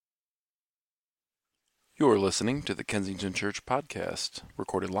You're listening to the Kensington Church Podcast,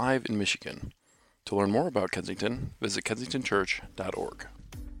 recorded live in Michigan. To learn more about Kensington, visit kensingtonchurch.org.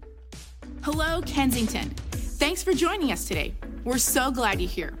 Hello, Kensington. Thanks for joining us today. We're so glad you're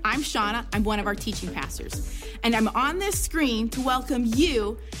here. I'm Shauna. I'm one of our teaching pastors. And I'm on this screen to welcome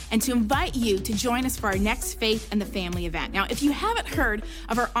you and to invite you to join us for our next Faith in the Family event. Now, if you haven't heard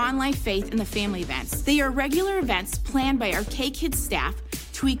of our online Faith in the Family events, they are regular events planned by our K-Kids staff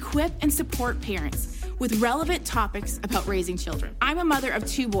to equip and support parents with relevant topics about raising children. I'm a mother of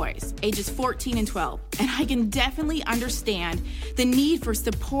two boys, ages 14 and 12, and I can definitely understand the need for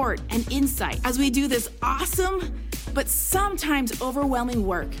support and insight as we do this awesome but sometimes overwhelming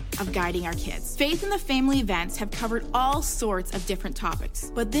work of guiding our kids. Faith in the Family events have covered all sorts of different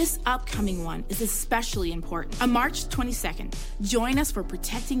topics, but this upcoming one is especially important. On March 22nd, join us for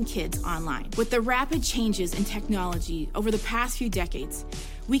Protecting Kids Online. With the rapid changes in technology over the past few decades,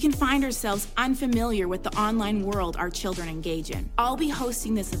 we can find ourselves unfamiliar with the online world our children engage in. I'll be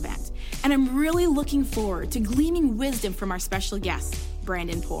hosting this event, and I'm really looking forward to gleaning wisdom from our special guest,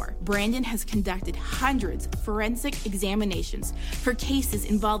 Brandon Poor. Brandon has conducted hundreds of forensic examinations for cases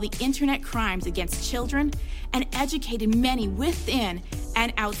involving internet crimes against children and educated many within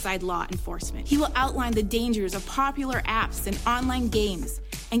and outside law enforcement. He will outline the dangers of popular apps and online games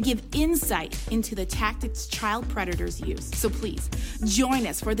and give insight into the tactics child predators use. So please, join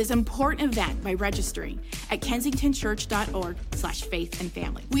us for this important event by registering at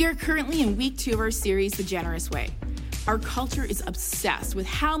kensingtonchurch.org/faithandfamily. We are currently in week 2 of our series, The Generous Way. Our culture is obsessed with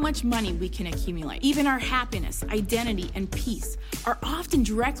how much money we can accumulate. Even our happiness, identity, and peace are often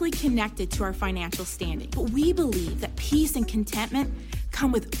directly connected to our financial standing. But we believe that peace and contentment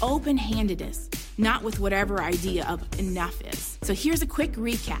come with open-handedness, not with whatever idea of enough is. So here's a quick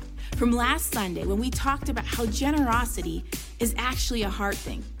recap from last Sunday when we talked about how generosity is actually a heart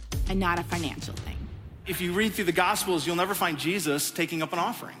thing and not a financial thing. If you read through the Gospels, you'll never find Jesus taking up an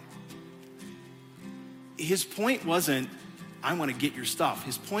offering. His point wasn't, I want to get your stuff.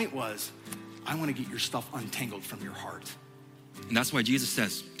 His point was, I want to get your stuff untangled from your heart. And that's why Jesus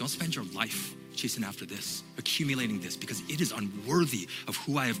says, don't spend your life chasing after this, accumulating this, because it is unworthy of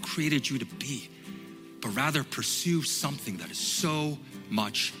who I have created you to be, but rather pursue something that is so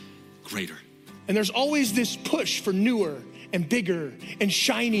much greater. And there's always this push for newer and bigger and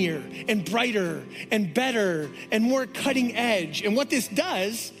shinier and brighter and better and more cutting edge. And what this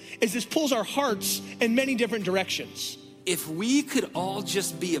does is this pulls our hearts in many different directions. If we could all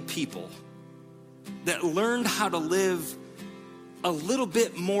just be a people that learned how to live a little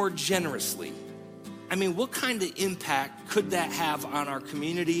bit more generously, I mean, what kind of impact could that have on our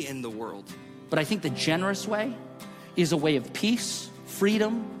community and the world? But I think the generous way is a way of peace,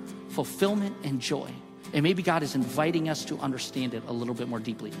 freedom, fulfillment, and joy. And maybe God is inviting us to understand it a little bit more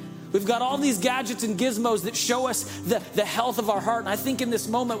deeply. We've got all these gadgets and gizmos that show us the health of our heart. And I think in this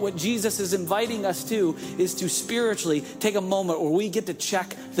moment, what Jesus is inviting us to is to spiritually take a moment where we get to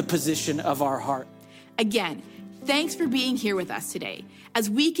check the position of our heart. Again, thanks for being here with us today as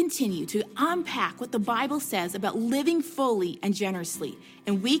we continue to unpack what the Bible says about living fully and generously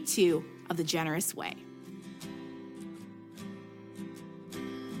in week 2 of The Generous Way.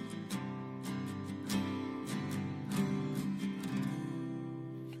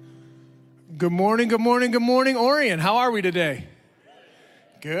 Good morning, good morning, good morning, Orion. How are we today?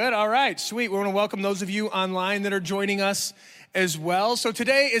 Good, all right, sweet. We want to welcome those of you online that are joining us as well. So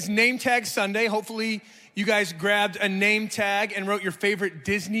today is Name Tag Sunday. Hopefully you guys grabbed a name tag and wrote your favorite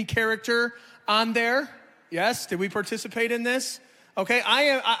Disney character on there. Yes, did we participate in this? Okay,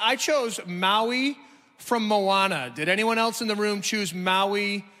 I chose Maui from Moana. Did anyone else in the room choose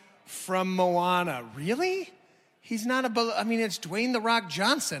Maui from Moana? Really? He's not it's Dwayne "The Rock"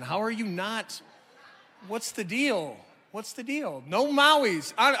 Johnson. How are you not? What's the deal? What's the deal? No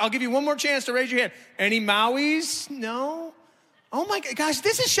Mauis. I'll give you one more chance to raise your hand. Any Mauis? No? Oh my gosh,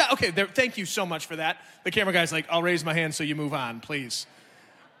 this is shot. Okay, thank you so much for that. The camera guy's like, I'll raise my hand so you move on, please.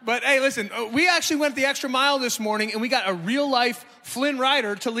 But hey, listen, we actually went the extra mile this morning and we got a real life Flynn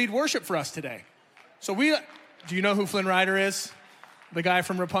Rider to lead worship for us today. So do you know who Flynn Rider is? The guy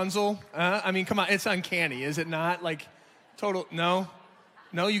from Rapunzel? Come on, it's uncanny, is it not? Like, total, no?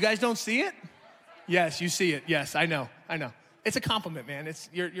 No, you guys don't see it? Yes, you see it. Yes, I know. It's a compliment, man.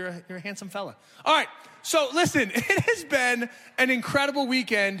 You're a handsome fella. All right, so listen, it has been an incredible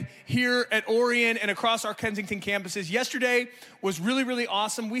weekend here at Orion and across our Kensington campuses. Yesterday was really, really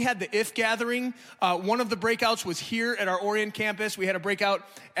awesome. We had the IF gathering. One of the breakouts was here at our Orion campus. We had a breakout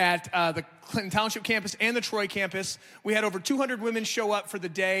at the Clinton Township campus and the Troy campus. We had over 200 women show up for the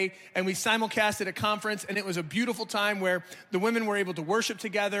day, and we simulcasted a conference, and it was a beautiful time where the women were able to worship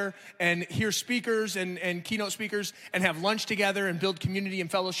together and hear speakers and keynote speakers and have lunch together and build community and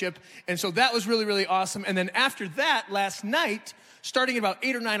fellowship. And so that was really, really awesome. And then after that, last night, starting at about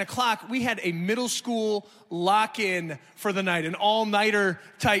 8 or 9 o'clock, we had a middle school lock-in for the night, an all-nighter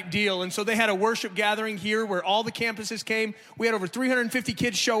type deal. And so they had a worship gathering here where all the campuses came. We had over 350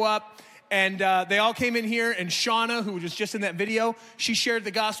 kids show up, and they all came in here, and Shauna, who was just in that video, she shared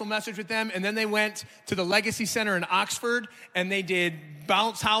the gospel message with them, and then they went to the Legacy Center in Oxford, and they did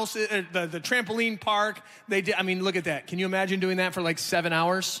bounce house, the trampoline park. They did, I mean, look at that. Can you imagine doing that for like 7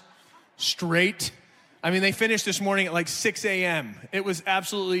 hours straight? I mean, they finished this morning at like 6 a.m. It was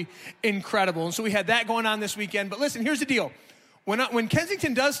absolutely incredible. And so we had that going on this weekend. But listen, here's the deal. When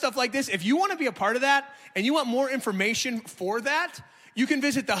Kensington does stuff like this, if you want to be a part of that and you want more information for that, you can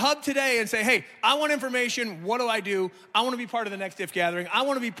visit the hub today and say, hey, I want information. What do? I want to be part of the next IF gathering. I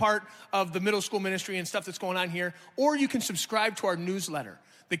want to be part of the middle school ministry and stuff that's going on here. Or you can subscribe to our newsletter.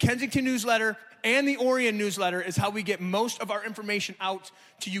 The Kensington newsletter and the Orion newsletter is how we get most of our information out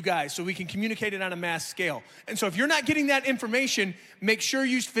to you guys so we can communicate it on a mass scale. And so if you're not getting that information, make sure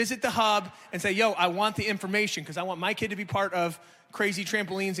you visit the hub and say, yo, I want the information because I want my kid to be part of crazy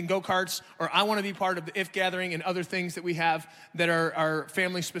trampolines and go-karts, or I want to be part of the IF gathering and other things that we have that are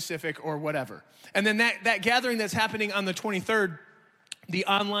family specific or whatever. And then that gathering that's happening on the 23rd, the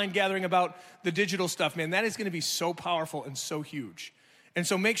online gathering about the digital stuff, man, that is going to be so powerful and so huge. And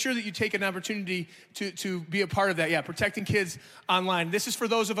so make sure that you take an opportunity to be a part of that. Yeah, protecting kids online. This is for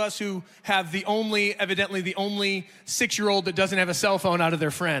those of us who have evidently the only 6-year-old that doesn't have a cell phone out of their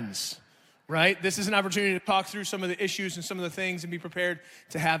friends, right? This is an opportunity to talk through some of the issues and some of the things and be prepared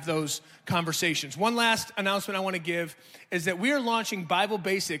to have those conversations. One last announcement I want to give is that we are launching Bible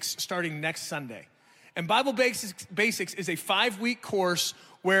Basics starting next Sunday. And Bible Basics is a 5-week course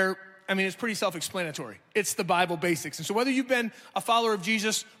where it's pretty self-explanatory. It's the Bible basics. And so whether you've been a follower of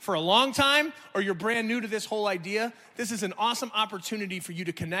Jesus for a long time or you're brand new to this whole idea, this is an awesome opportunity for you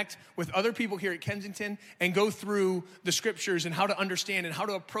to connect with other people here at Kensington and go through the scriptures and how to understand and how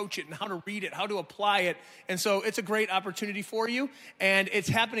to approach it and how to read it, how to apply it. And so it's a great opportunity for you. And it's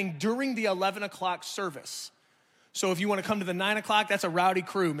happening during the 11 o'clock service. So if you want to come to the 9 o'clock, that's a rowdy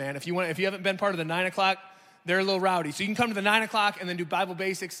crew, man. If you haven't been part of the 9 o'clock, they're a little rowdy. So you can come to the 9 o'clock and then do Bible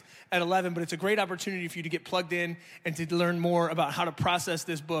Basics at 11, but it's a great opportunity for you to get plugged in and to learn more about how to process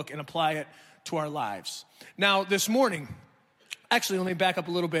this book and apply it to our lives. Now, this morning, actually, let me back up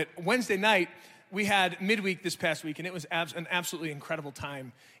a little bit. Wednesday night, we had midweek this past week, and it was an absolutely incredible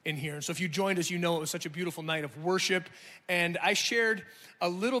time in here. And so if you joined us, you know it was such a beautiful night of worship. And I shared a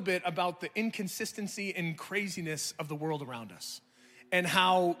little bit about the inconsistency and craziness of the world around us and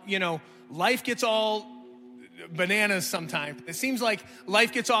how, life gets all bananas sometimes. It seems like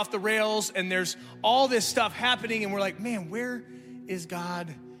life gets off the rails and there's all this stuff happening and we're like, man, where is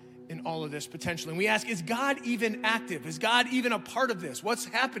God in all of this potentially? And we ask, is God even active? Is God even a part of this? What's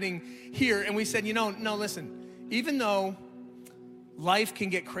happening here? And we said, no, listen, even though life can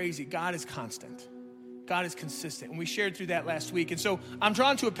get crazy, God is constant. God is consistent. And we shared through that last week. And so I'm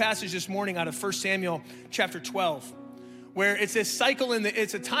drawn to a passage this morning out of 1 Samuel chapter 12, where it's this cycle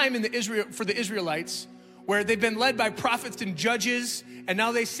it's a time for the Israelites where they've been led by prophets and judges, and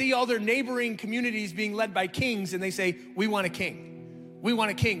now they see all their neighboring communities being led by kings, and they say, we want a king. We want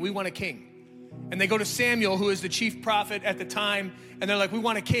a king. We want a king. And they go to Samuel, who is the chief prophet at the time, and they're like, we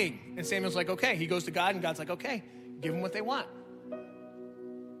want a king. And Samuel's like, okay. He goes to God, and God's like, okay, give them what they want.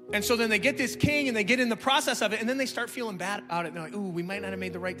 And so then they get this king, and they get in the process of it, and then they start feeling bad about it. And they're like, ooh, we might not have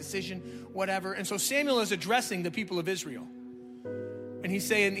made the right decision, whatever. And so Samuel is addressing the people of Israel. And he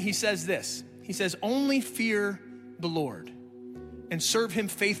says this. He says, only fear the Lord and serve him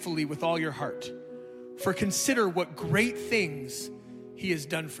faithfully with all your heart. For consider what great things he has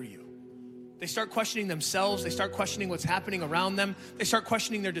done for you. They start questioning themselves. They start questioning what's happening around them. They start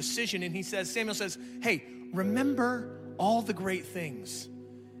questioning their decision. And Samuel says, hey, remember all the great things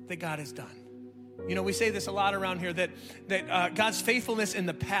that God has done. We say this a lot around here, that God's faithfulness in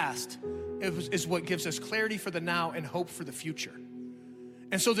the past is what gives us clarity for the now and hope for the future.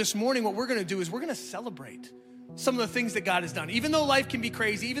 And so this morning, what we're going to do is we're going to celebrate some of the things that God has done. Even though life can be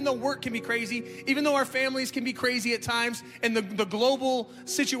crazy, even though work can be crazy, even though our families can be crazy at times, and the global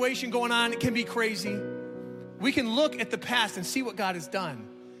situation going on can be crazy, we can look at the past and see what God has done,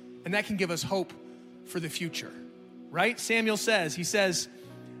 and that can give us hope for the future, right? Samuel says,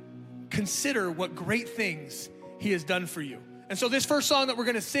 consider what great things he has done for you. And so this first song that we're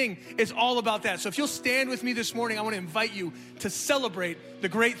gonna sing is all about that. So if you'll stand with me this morning, I wanna invite you to celebrate the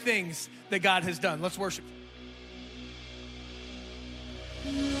great things that God has done. Let's worship.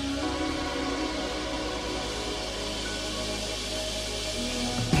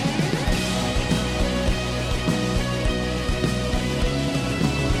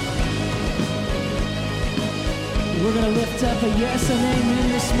 We're going to lift up a yes and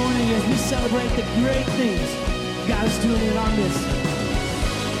amen this morning as we celebrate the great things God is doing in our midst.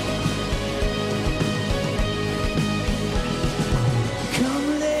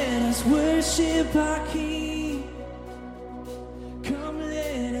 Come, let us worship our King. Come,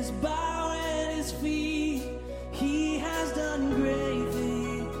 let us bow at his feet. He has done great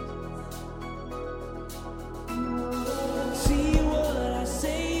things. See what our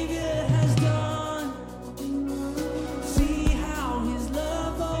Savior has done.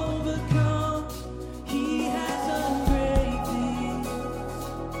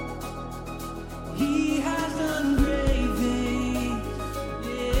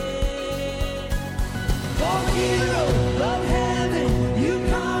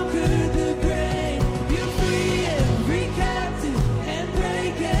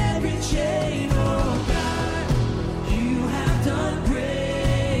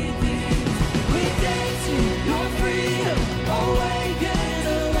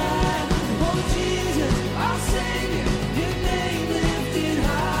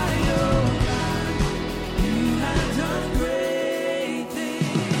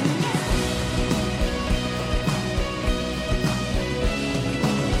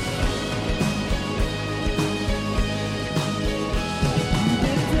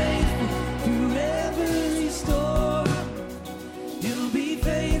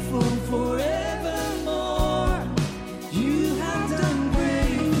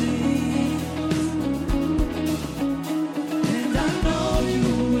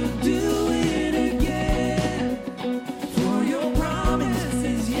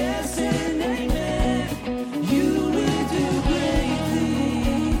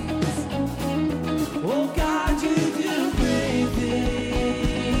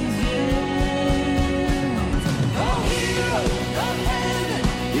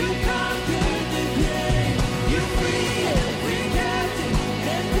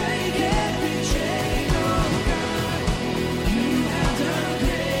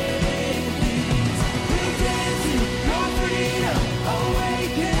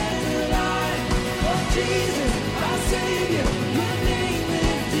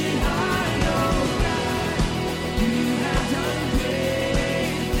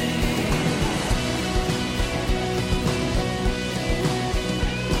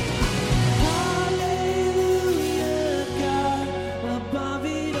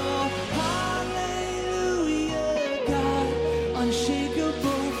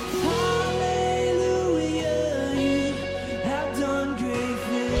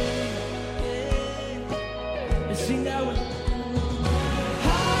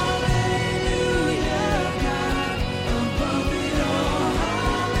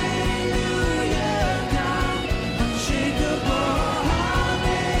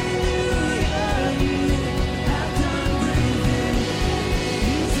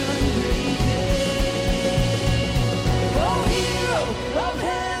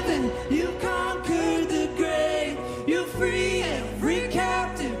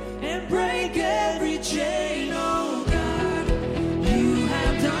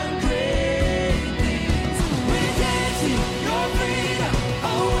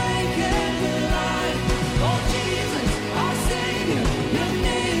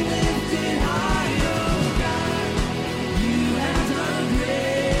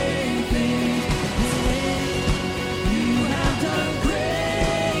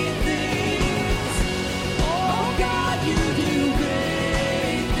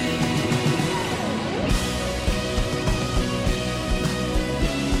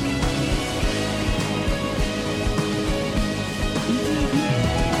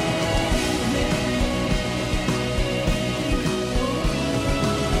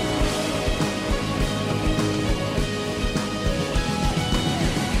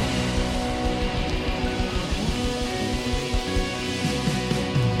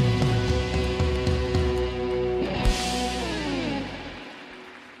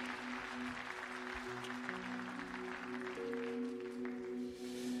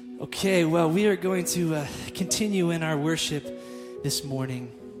 Okay, well, we are going to continue in our worship this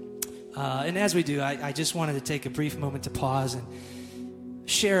morning. And as we do, I just wanted to take a brief moment to pause and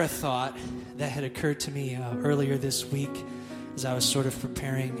share a thought that had occurred to me earlier this week as I was sort of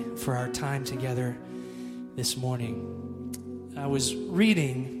preparing for our time together this morning. I was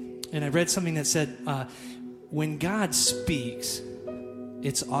reading, and I read something that said, when God speaks,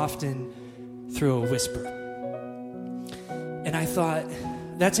 it's often through a whisper. And I thought,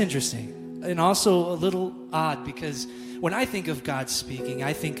 that's interesting. And also a little odd, because when I think of God speaking,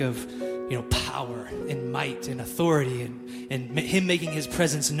 I think of, power and might and authority and him making his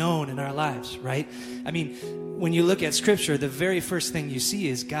presence known in our lives, right? I mean, when you look at Scripture, the very first thing you see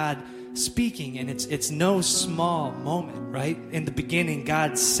is God speaking, and it's no small moment, right? In the beginning,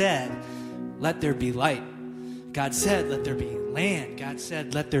 God said, "Let there be light." God said, "Let there be land." God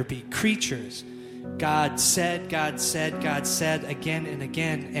said, "Let there be creatures." God said, God said, God said again and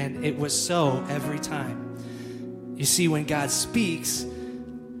again, and it was so every time. You see, when God speaks,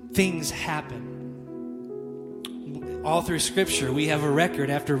 things happen. All through Scripture, we have a record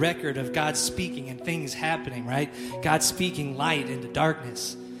after record of God speaking and things happening, right? God speaking light into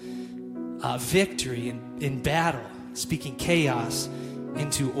darkness, victory in battle, speaking chaos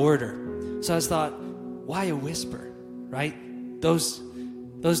into order. So I just thought, why a whisper, right? Those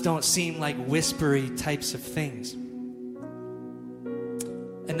don't seem like whispery types of things.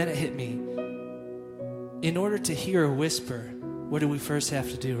 And then it hit me. In order to hear a whisper, what do we first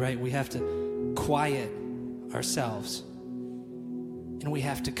have to do, right? We have to quiet ourselves. And we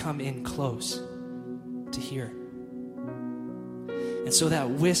have to come in close to hear. And so that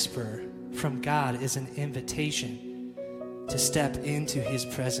whisper from God is an invitation to step into his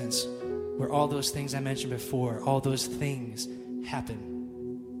presence, where all those things I mentioned before, all those things happen.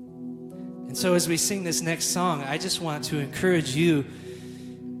 And so as we sing this next song, I just want to encourage you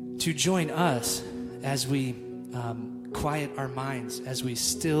to join us as we quiet our minds, as we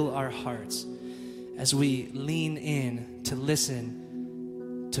still our hearts, as we lean in to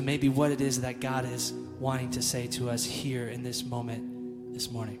listen to maybe what it is that God is wanting to say to us here in this moment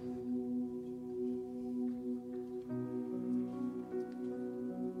this morning.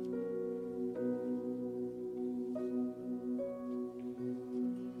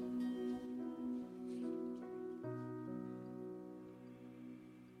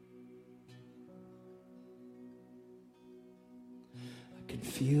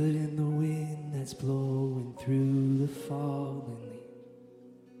 Feel it in the wind that's blowing through the fallen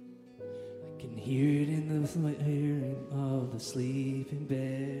leaves. I can hear it in the flaring of the sleeping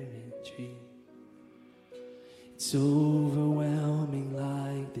barren tree. It's overwhelming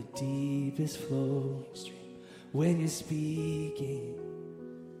like the deepest flowing stream when you're speaking.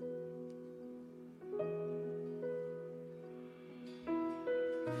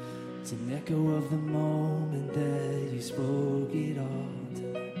 It's an echo of the moment that you spoke it all.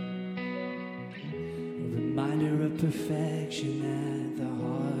 Reminder of perfection at the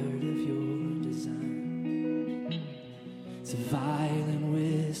heart of your design. It's a violent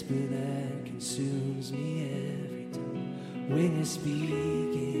whisper that consumes me every time when you're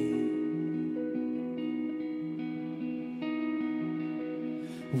speaking.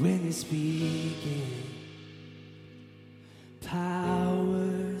 When you're speaking,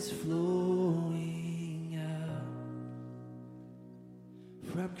 power's flowing out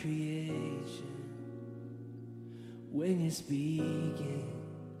from creation. When you're speaking,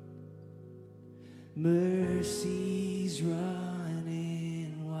 mercy's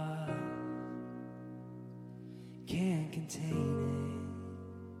running wild, can't contain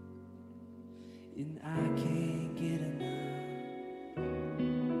it, and I can't get enough.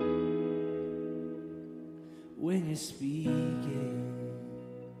 When you're speaking,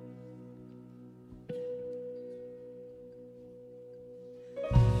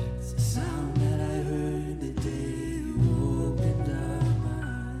 it's the sound that I heard the day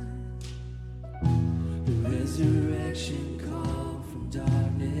resurrection call from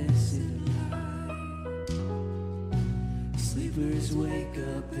darkness and light. Sleepers wake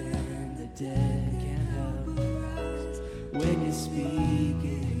up and the dead can't help but rise when you're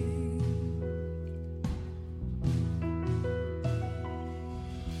speaking.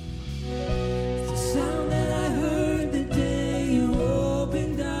 It's the sound that I heard the day you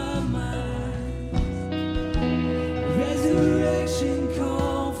opened our minds. Resurrection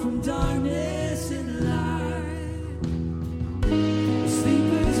call from darkness and light.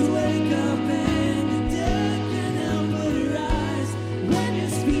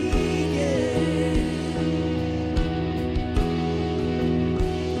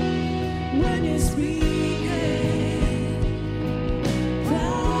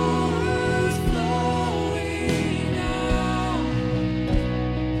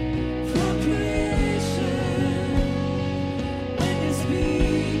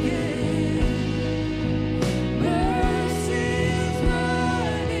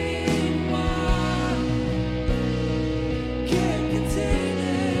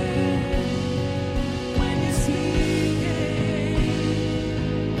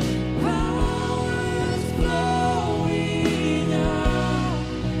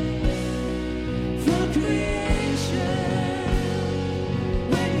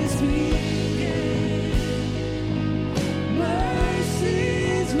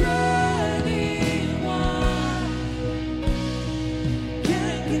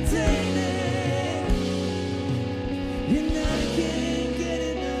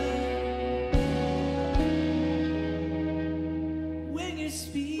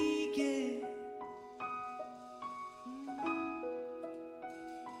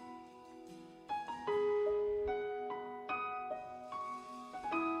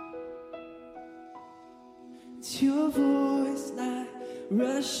 It's your voice like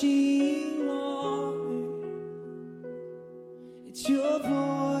rushing water. It's your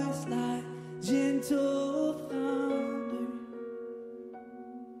voice like gentle thunder.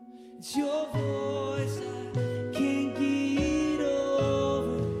 It's your voice I can't get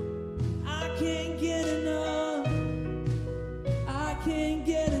over. I can't get enough. I can't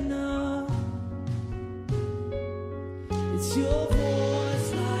get enough. It's your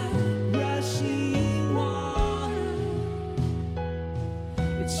voice like rushing water.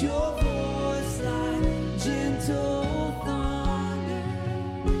 It's your voice like gentle thunder.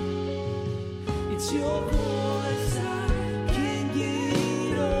 It's your voice I can't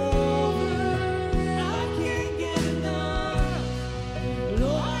get over. I can't get enough. No,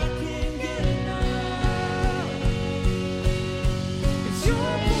 I can't get enough. It's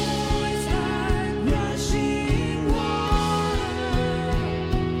your voice like rushing water.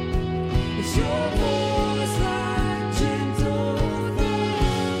 It's your voice like gentle thunder.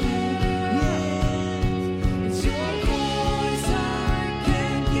 Yes, it's your voice I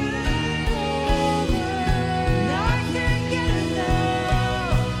can't get over. And I can't get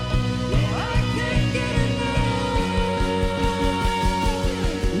enough. Yeah, I can't get enough.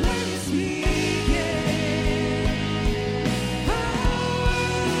 When you speak it, power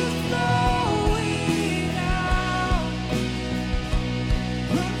flowing out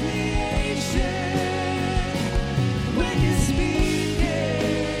from creation. When you speak it,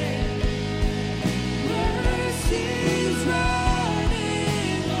 mercy's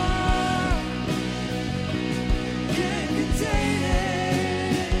running wild. Can't contain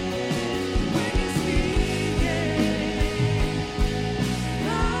it. When you speak it,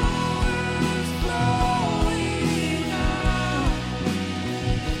 power's flowing out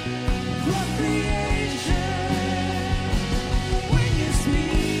from creation. When you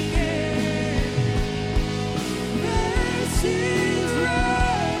speak it, mercy's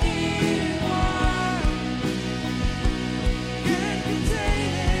running wild. Can't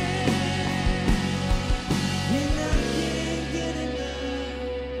contain it, and I can't get enough.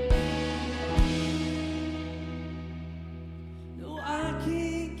 No, I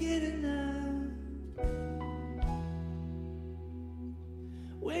can't get enough.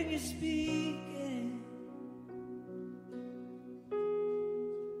 When you speak it.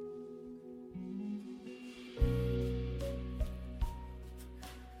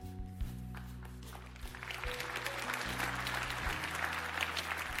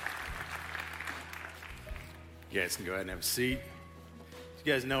 You guys can go ahead and have a seat. Did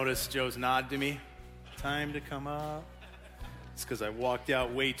you guys notice Joe's nod to me? Time to come up. It's because I walked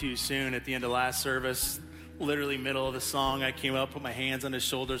out way too soon at the end of last service. Literally middle of the song, I came up, put my hands on his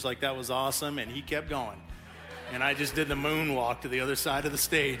shoulders like that was awesome, and he kept going. And I just did the moonwalk to the other side of the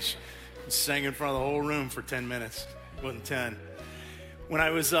stage and sang in front of the whole room for 10 minutes. It wasn't 10. When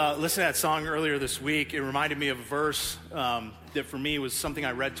I was listening to that song earlier this week, it reminded me of a verse that for me was something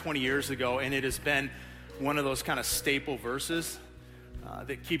I read 20 years ago, and it has been one of those kind of staple verses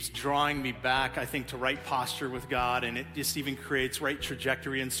that keeps drawing me back, I think, to right posture with God, and it just even creates right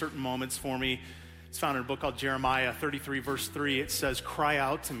trajectory in certain moments for me. It's found in a book called Jeremiah 33, verse 3. It says, "Cry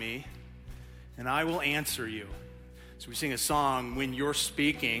out to me, and I will answer you." So we sing a song, "When you're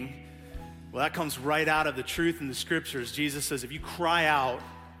speaking." Well, that comes right out of the truth in the scriptures. Jesus says, if you cry out,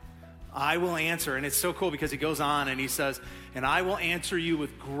 I will answer. And it's so cool because he goes on and he says, "And I will answer you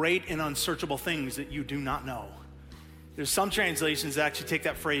with great and unsearchable things that you do not know." There's some translations that actually take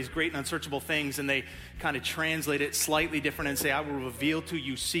that phrase, great and unsearchable things, and they kind of translate it slightly different and say, "I will reveal to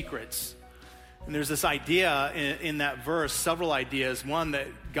you secrets." And there's this idea in that verse, several ideas. One, that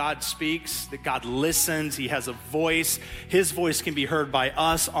God speaks, that God listens, he has a voice. His voice can be heard by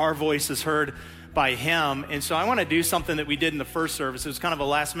us. Our voice is heard by him. And so I want to do something that we did in the first service. It was kind of a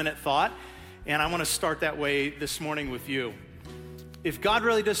last minute thought, and I want to start that way this morning with you. If God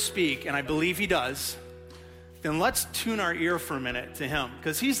really does speak, and I believe he does, then let's tune our ear for a minute to him,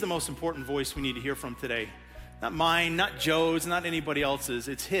 because he's the most important voice we need to hear from today. Not mine, not Joe's, not anybody else's.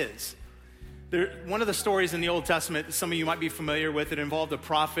 It's his. One of the stories in the Old Testament that some of you might be familiar with, it involved a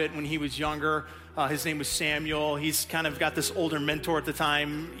prophet when he was younger. His name was Samuel. He's kind of got this older mentor at the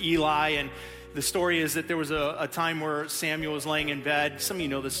time, Eli, and the story is that there was a time where Samuel was laying in bed. Some of you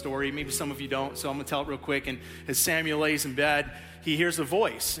know this story, maybe some of you don't, so I'm going to tell it real quick. And as Samuel lays in bed, he hears a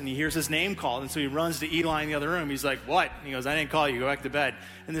voice, and he hears his name called, and so he runs to Eli in the other room. He's like, "What?" And he goes, "I didn't call you, go back to bed."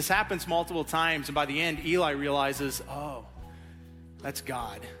 And this happens multiple times, and by the end, Eli realizes, oh, that's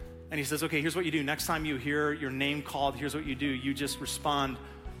God. And he says, "Okay, here's what you do. Next time you hear your name called, here's what you do. You just respond,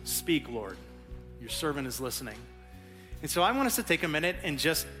 'Speak, Lord. Your servant is listening.'" And so I want us to take a minute and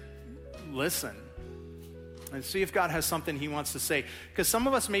just listen. and see if God has something he wants to say. Because some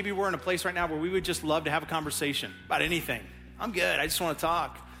of us, maybe we're in a place right now where we would just love to have a conversation about anything. I'm good. I just want to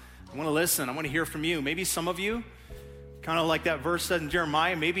talk. I want to listen. I want to hear from you. Maybe some of you, kind of like that verse said in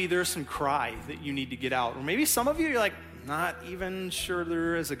Jeremiah, maybe there's some cry that you need to get out. Or maybe some of you, you're like, not even sure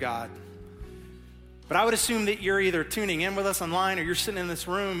there is a God. But I would assume that you're either tuning in with us online or you're sitting in this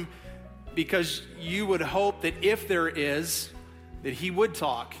room because you would hope that if there is, that he would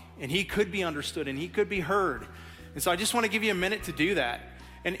talk and he could be understood and he could be heard. And so I just want to give you a minute to do that.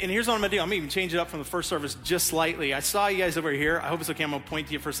 And here's what I'm going to do. I'm going to even change it up from the first service just slightly. I saw you guys over here. I hope it's okay. I'm going to point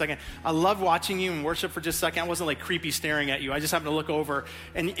to you for a second. I love watching you in worship for just a second. I wasn't like creepy staring at you. I just happened to look over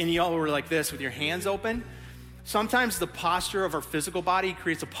and y'all were like this with your hands open. Sometimes the posture of our physical body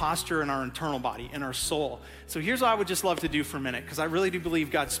creates a posture in our internal body, in our soul. So here's what I would just love to do for a minute, because I really do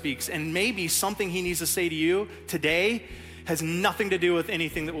believe God speaks. And maybe something he needs to say to you today has nothing to do with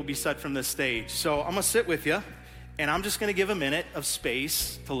anything that will be said from this stage. So I'm going to sit with you. And I'm just going to give a minute of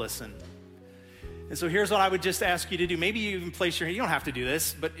space to listen. And so here's what I would just ask you to do. Maybe you even place your hand. You don't have to do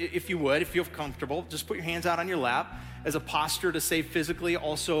this, but if you would, if you feel comfortable, just put your hands out on your lap as a posture to say physically,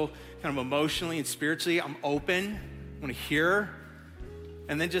 also kind of emotionally and spiritually, I'm open, I want to hear.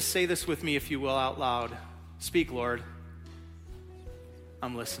 And then just say this with me, if you will, out loud. Speak, Lord.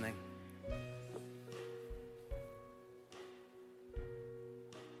 I'm listening.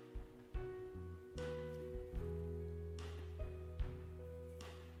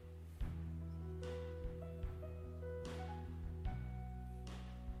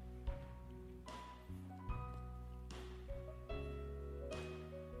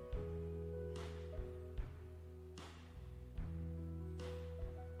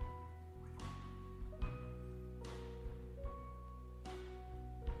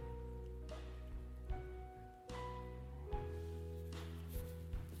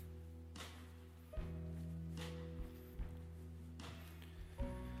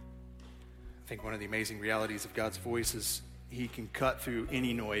 I think one of the amazing realities of God's voice is he can cut through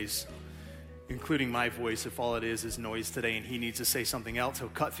any noise, including my voice, if all it is noise today and he needs to say something else. He'll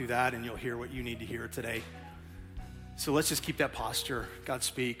cut through that and you'll hear what you need to hear today. So let's just keep that posture. God,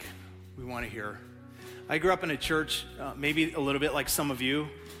 speak. We want to hear. I grew up in a church, maybe a little bit like some of you,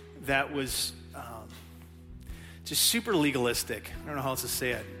 that was just super legalistic. I don't know how else to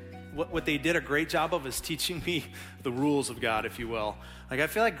say it. What they did a great job of is teaching me the rules of God, if you will. Like, I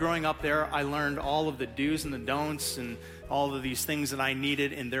feel like growing up there, I learned all of the do's and the don'ts and all of these things that I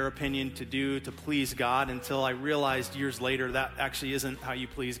needed, in their opinion, to do to please God, until I realized years later that actually isn't how you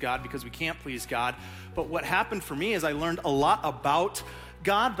please God, because we can't please God. But what happened for me is I learned a lot about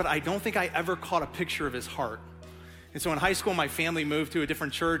God, but I don't think I ever caught a picture of his heart. And so in high school, my family moved to a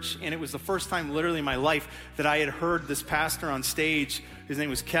different church, and it was the first time literally in my life that I had heard this pastor on stage, his name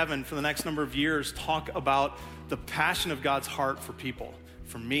was Kevin, for the next number of years, talk about the passion of God's heart for people,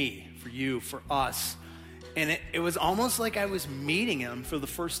 for me, for you, for us. And it was almost like I was meeting him for the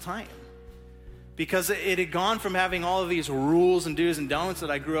first time, because it had gone from having all of these rules and do's and don'ts that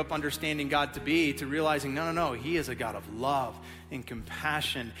I grew up understanding God to be, to realizing, no, he is a God of love and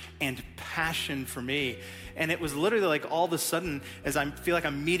compassion and passion for me. And it was literally like all of a sudden, as I feel like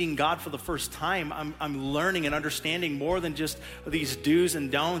I'm meeting God for the first time, I'm learning and understanding more than just these do's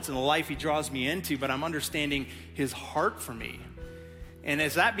and don'ts and the life he draws me into, but I'm understanding his heart for me. And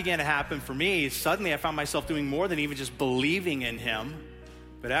as that began to happen for me, suddenly I found myself doing more than even just believing in him,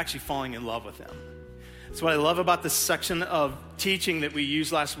 but actually falling in love with him. So what I love about this section of teaching that we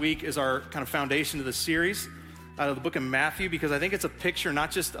used last week is our kind of foundation to the series out of the book of Matthew, because I think it's a picture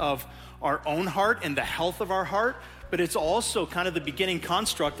not just of our own heart and the health of our heart, but it's also kind of the beginning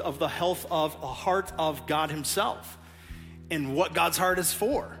construct of the health of the heart of God himself and what God's heart is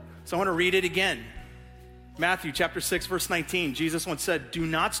for. So I want to read it again. Matthew chapter 6, verse 19, Jesus once said, "Do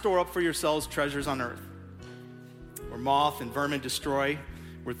not store up for yourselves treasures on earth, where moth and vermin destroy,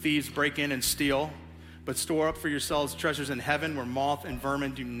 where thieves break in and steal. But store up for yourselves treasures in heaven, where moth and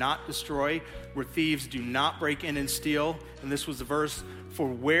vermin do not destroy, where thieves do not break in and steal." And this was the verse, "For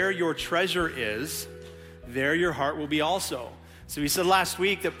where your treasure is, there your heart will be also." So we said last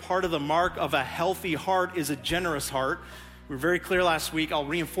week that part of the mark of a healthy heart is a generous heart. We were very clear last week. I'll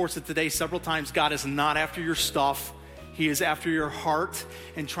reinforce it today several times. God is not after your stuff. He is after your heart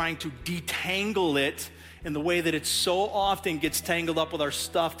and trying to detangle it in the way that it so often gets tangled up with our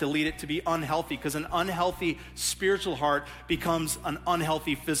stuff to lead it to be unhealthy, because an unhealthy spiritual heart becomes an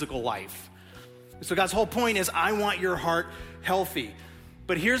unhealthy physical life. So God's whole point is, I want your heart healthy.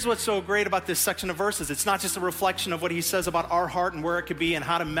 But here's what's so great about this section of verses. It's not just a reflection of what he says about our heart and where it could be and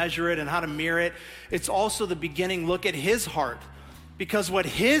how to measure it and how to mirror it. It's also the beginning look at his heart, because what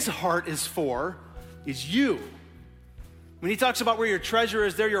his heart is for, is you. When he talks about where your treasure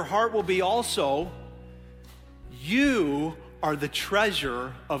is, there your heart will be also. You are the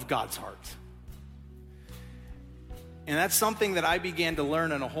treasure of God's heart. And that's something that I began to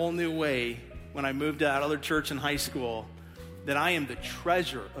learn in a whole new way when I moved to that other church in high school, that I am the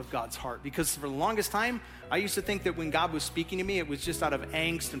treasure of God's heart. Because for the longest time, I used to think that when God was speaking to me, it was just out of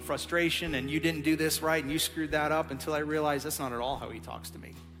angst and frustration, and you didn't do this right, and you screwed that up, until I realized that's not at all how he talks to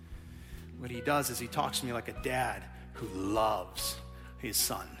me. What he does is he talks to me like a dad who loves his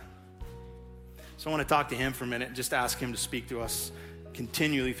son. So I want to talk to him for a minute and just ask him to speak to us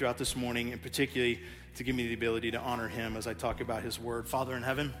continually throughout this morning, and particularly to give me the ability to honor him as I talk about his word. Father in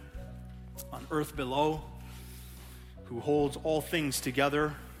heaven, on earth below, who holds all things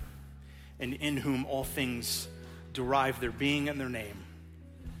together and in whom all things derive their being and their name,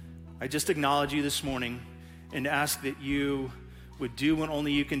 I just acknowledge you this morning and ask that you would do what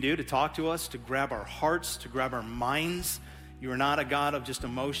only you can do, to talk to us, to grab our hearts, to grab our minds. You are not a God of just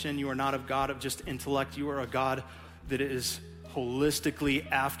emotion. You are not a God of just intellect. You are a God that is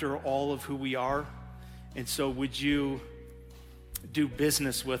holistically after all of who we are. And so would you do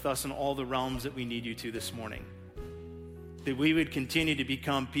business with us in all the realms that we need you to this morning? That we would continue to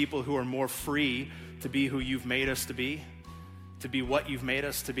become people who are more free to be who you've made us to be what you've made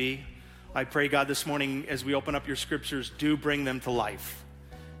us to be. I pray, God, this morning as we open up your scriptures, do bring them to life.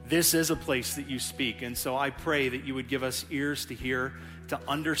 This is a place that you speak, and so I pray that you would give us ears to hear, to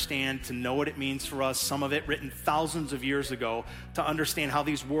understand, to know what it means for us, some of it written thousands of years ago, to understand how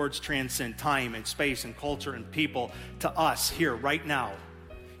these words transcend time and space and culture and people to us here right now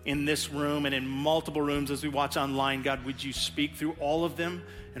in this room and in multiple rooms as we watch online. God, would you speak through all of them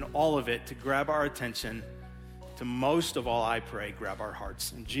and all of it to grab our attention, to most of all, I pray, grab our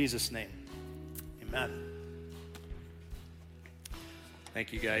hearts. In Jesus' name, amen.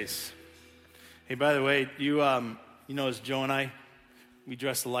 Thank you, guys. Hey, by the way, you know, as Joe and I, we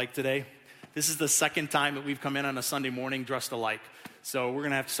dressed alike today. This is the second time that we've come in on a Sunday morning dressed alike. So we're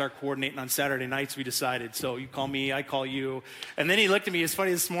going to have to start coordinating on Saturday nights, we decided. So you call me, I call you. And then he looked at me. It's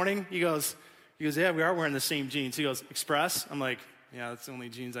funny, this morning, he goes, yeah, we are wearing the same jeans. He goes, Express? I'm like, yeah, that's the only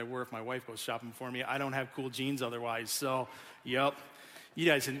jeans I wear if my wife goes shopping for me. I don't have cool jeans otherwise. So, yep. You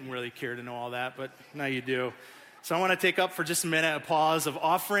guys didn't really care to know all that, but now you do. So I want to take up for just a minute a pause of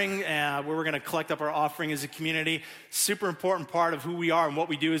offering, where we're going to collect up our offering as a community. Super important part of who we are and what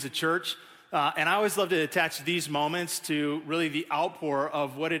we do as a church. And I always love to attach these moments to really the outpour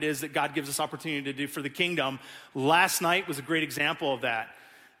of what it is that God gives us opportunity to do for the kingdom. Last night was a great example of that.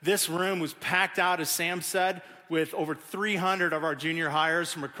 This room was packed out, as Sam said, with over 300 of our junior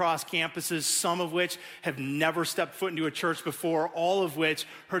hires from across campuses, some of which have never stepped foot into a church before, all of which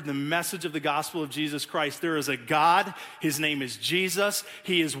heard the message of the gospel of Jesus Christ. There is a God. His name is Jesus.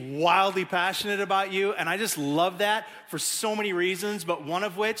 He is wildly passionate about you, and I just love that for so many reasons, but one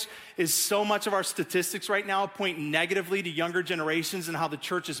of which is so much of our statistics right now point negatively to younger generations and how the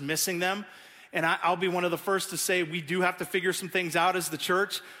church is missing them. And I'll be one of the first to say we do have to figure some things out as the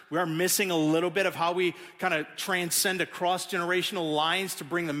church. We are missing a little bit of how we kind of transcend across generational lines to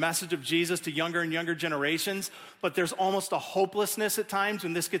bring the message of Jesus to younger and younger generations. But there's almost a hopelessness at times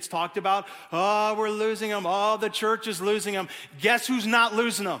when this gets talked about. Oh, we're losing them. Oh, the church is losing them. Guess who's not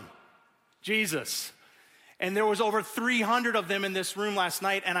losing them? Jesus. And there was over 300 of them in this room last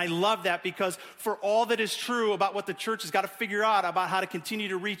night, and I love that because for all that is true about what the church has got to figure out about how to continue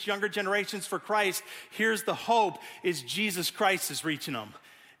to reach younger generations for Christ, here's the hope, is Jesus Christ is reaching them.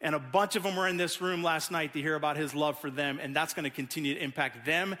 And a bunch of them were in this room last night to hear about his love for them, and that's going to continue to impact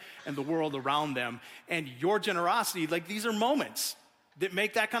them and the world around them. And your generosity, like these are moments that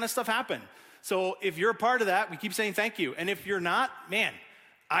make that kind of stuff happen. So if you're a part of that, we keep saying thank you. And if you're not, man,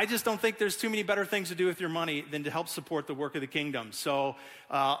 I just don't think there's too many better things to do with your money than to help support the work of the kingdom. So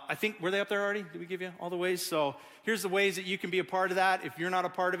I think, were they up there already? Did we give you all the ways? So here's the ways that you can be a part of that if you're not a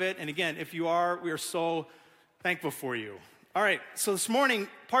part of it. And again, if you are, we are so thankful for you. All right, so this morning,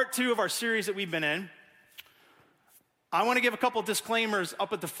 part 2 of our series that we've been in, I want to give a couple disclaimers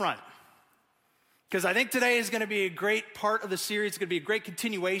up at the front. Because I think today is going to be a great part of the series. It's going to be a great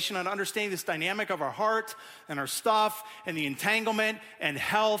continuation on understanding this dynamic of our heart and our stuff and the entanglement and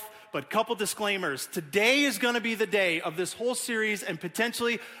health. But couple disclaimers. Today is going to be the day of this whole series and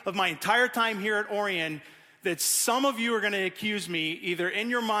potentially of my entire time here at Orion that some of you are going to accuse me either in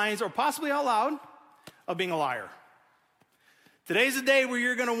your minds or possibly out loud of being a liar. Today's the day where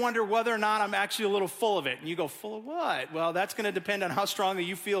you're going to wonder whether or not I'm actually a little full of it. And you go, full of what? Well, that's going to depend on how strongly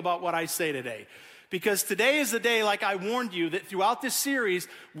you feel about what I say today. Because today is the day, like I warned you, that throughout this series,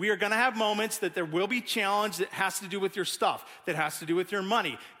 we are going to have moments that there will be challenge that has to do with your stuff, that has to do with your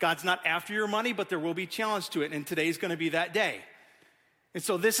money. God's not after your money, but there will be challenge to it, and today's going to be that day. And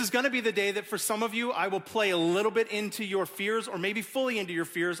so this is going to be the day that for some of you, I will play a little bit into your fears, or maybe fully into your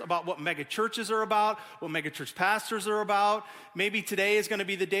fears about what mega churches are about, what mega church pastors are about. Maybe today is going to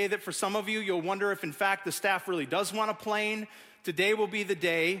be the day that for some of you, you'll wonder if in fact the staff really does want a plane. Today will be the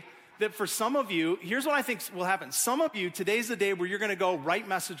day that for some of you, here's what I think will happen. Some of you, today's the day where you're going to go right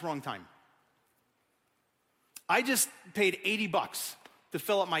message, wrong time. I just paid $80 to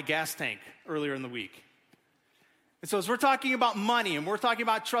fill up my gas tank earlier in the week. And so as we're talking about money and we're talking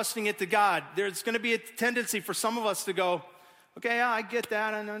about trusting it to God, there's going to be a tendency for some of us to go, okay, yeah, I get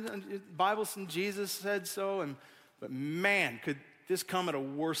that. I know the Bible and Jesus said so. But man, could this come at a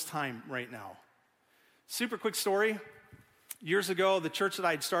worse time right now? Super quick story. Years ago, the church that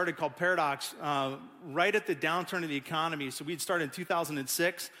I had started called Paradox, right at the downturn of the economy, so we'd started in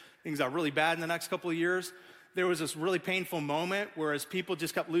 2006, things got really bad in the next couple of years. There was this really painful moment where as people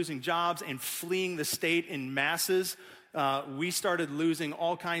just kept losing jobs and fleeing the state in masses, we started losing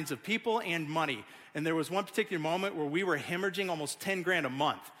all kinds of people and money. And there was one particular moment where we were hemorrhaging almost 10 grand a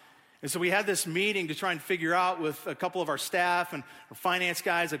month. And so we had this meeting to try and figure out with a couple of our staff and our finance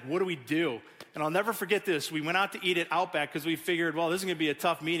guys, like, what do we do? And I'll never forget this. We went out to eat at Outback because we figured, well, this is going to be a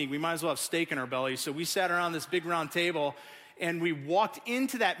tough meeting. We might as well have steak in our belly. So we sat around this big round table, and we walked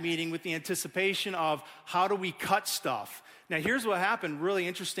into that meeting with the anticipation of how do we cut stuff. Now, here's what happened really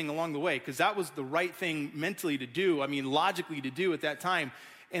interesting along the way, because that was the right thing mentally to do, logically to do at that time.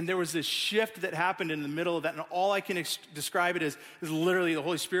 And there was this shift that happened in the middle of that, and all I can describe it is literally the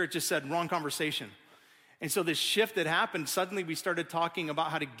Holy Spirit just said, wrong conversation. And so this shift that happened, suddenly we started talking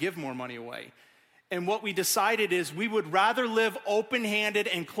about how to give more money away. And what we decided is we would rather live open-handed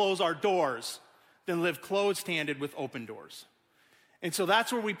and close our doors than live closed-handed with open doors. And so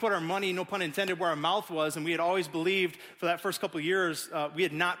that's where we put our money, no pun intended, where our mouth was. And we had always believed for that first couple of years, we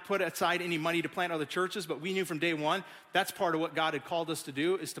had not put aside any money to plant other churches, but we knew from day one, that's part of what God had called us to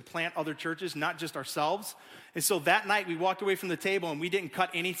do, is to plant other churches, not just ourselves. And so that night we walked away from the table and we didn't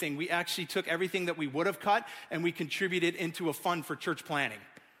cut anything. We actually took everything that we would have cut and we contributed into a fund for church planting.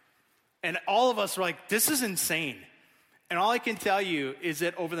 And all of us were like, this is insane. And all I can tell you is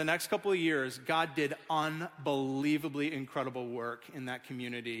that over the next couple of years, God did unbelievably incredible work in that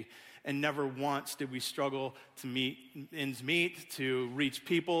community. And never once did we struggle to meet ends meet, to reach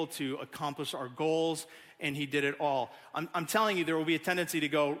people, to accomplish our goals. And he did it all. I'm telling you, there will be a tendency to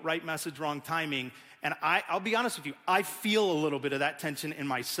go right message, wrong timing. And I'll be honest with you, I feel a little bit of that tension in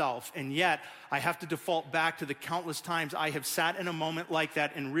myself. And yet, I have to default back to the countless times I have sat in a moment like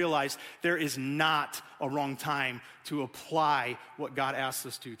that and realized there is not a wrong time to apply what God asks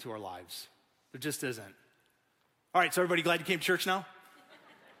us to our lives. There just isn't. All right, so everybody glad you came to church now?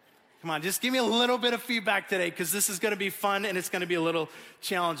 Come on, just give me a little bit of feedback today, because this is going to be fun and it's going to be a little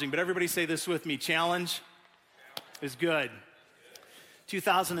challenging. But everybody say this with me. Challenge is good.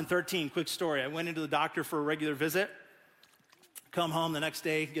 2013, quick story. I went into the doctor for a regular visit. Come home the next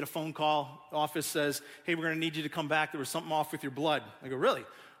day, get a phone call. The office says, hey, we're going to need you to come back. There was something off with your blood. I go, really?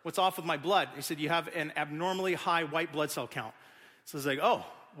 What's off with my blood? He said, you have an abnormally high white blood cell count. So I was like, oh,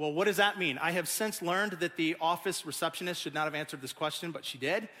 well, what does that mean? I have since learned that the office receptionist should not have answered this question, but she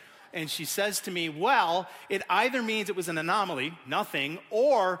did. And she says to me, well, it either means it was an anomaly, nothing,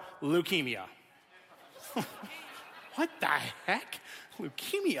 or leukemia. What the heck?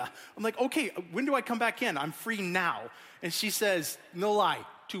 Leukemia. I'm like, okay, when do I come back in? I'm free now. And she says, no lie,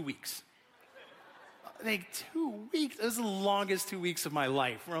 2 weeks. Like, 2 weeks? This is the longest 2 weeks of my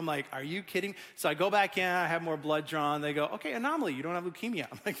life, where I'm like, are you kidding? So I go back in, I have more blood drawn. They go, okay, anomaly, you don't have leukemia.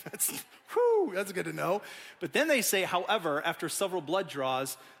 I'm like, that's good to know. But then they say, however, after several blood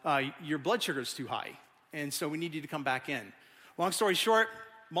draws, your blood sugar is too high. And so we need you to come back in. Long story short,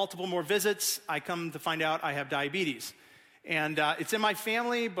 multiple more visits. I come to find out I have diabetes. And it's in my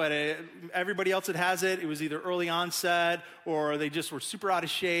family, but everybody else that has it, it was either early onset or they just were super out of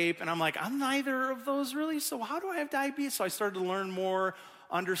shape. And I'm like, I'm neither of those really, so how do I have diabetes? So I started to learn more,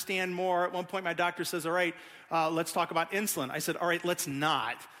 understand more. At one point, my doctor says, all right, let's talk about insulin. I said, all right, let's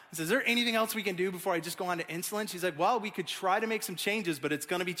not. I said, is there anything else we can do before I just go on to insulin? She's like, well, we could try to make some changes, but it's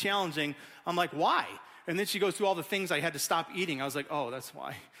going to be challenging. I'm like, why? And then she goes through all the things I had to stop eating. I was like, oh, that's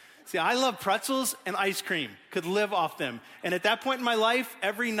why. See, I love pretzels and ice cream, could live off them. And at that point in my life,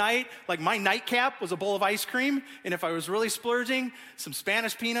 every night, like my nightcap was a bowl of ice cream. And if I was really splurging, some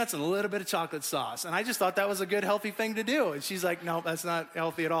Spanish peanuts and a little bit of chocolate sauce. And I just thought that was a good, healthy thing to do. And she's like, no, that's not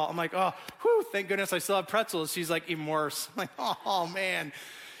healthy at all. I'm like, oh, whew, thank goodness I still have pretzels. She's like, even worse. I'm like, oh man.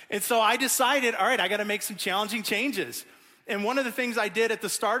 And so I decided, all right, I got to make some challenging changes. And one of the things I did at the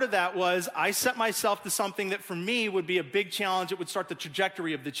start of that was I set myself to something that for me would be a big challenge. It would start the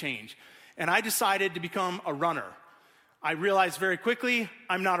trajectory of the change. And I decided to become a runner. I realized very quickly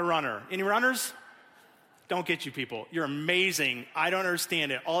I'm not a runner. Any runners? Don't get you people. You're amazing. I don't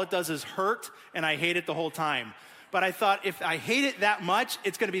understand it. All it does is hurt, and I hate it the whole time. But I thought if I hate it that much,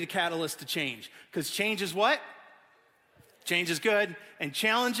 it's going to be the catalyst to change. Because change is what? Change is good. And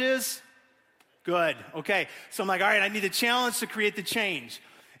challenge is good. Okay. So I'm like, all right, I need a challenge to create the change.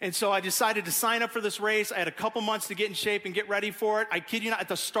 And so I decided to sign up for this race. I had a couple months to get in shape and get ready for it. I kid you not, at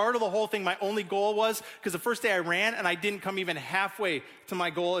the start of the whole thing, my only goal was, because the first day I ran and I didn't come even halfway to my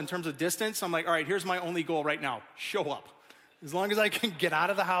goal in terms of distance. I'm like, all right, here's my only goal right now. Show up. As long as I can get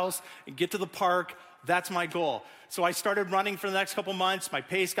out of the house and get to the park, that's my goal. So I started running for the next couple months. My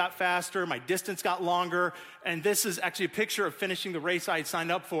pace got faster. My distance got longer. And this is actually a picture of finishing the race I had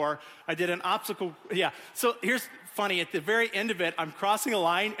signed up for. I did an obstacle. Yeah. So here's funny. At the very end of it, I'm crossing a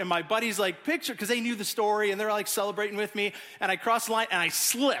line, and my buddies like picture, because they knew the story, and they're like celebrating with me. And I cross the line, and I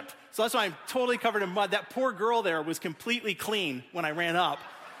slip. So that's why I'm totally covered in mud. That poor girl there was completely clean when I ran up.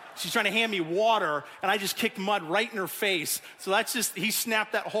 She's trying to hand me water, and I just kicked mud right in her face. So that's just, he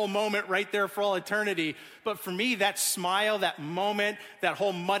snapped that whole moment right there for all eternity. But for me, that smile, that moment, that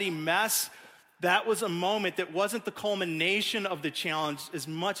whole muddy mess, that was a moment that wasn't the culmination of the challenge as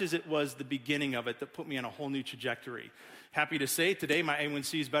much as it was the beginning of it that put me on a whole new trajectory. Happy to say today my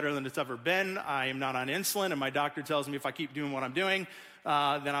A1C is better than it's ever been. I am not on insulin, and my doctor tells me if I keep doing what I'm doing,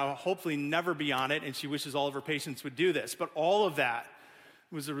 then I'll hopefully never be on it, and she wishes all of her patients would do this. But all of that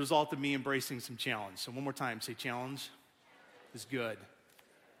was a result of me embracing some challenge. So one more time, say challenge is good.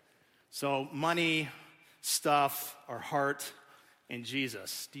 So money, stuff, our heart, and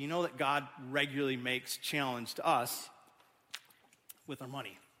Jesus. Do you know that God regularly makes challenge to us with our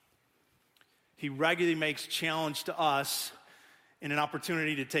money? He regularly makes challenge to us in an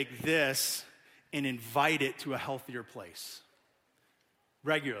opportunity to take this and invite it to a healthier place.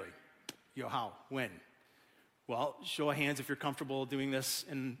 Regularly. You know, how? When? Well, show of hands if you're comfortable doing this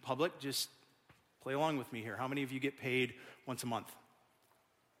in public. Just play along with me here. How many of you get paid once a month?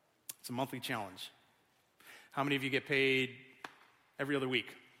 It's a monthly challenge. How many of you get paid every other week?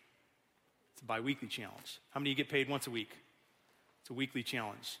 It's a bi-weekly challenge. How many of you get paid once a week? It's a weekly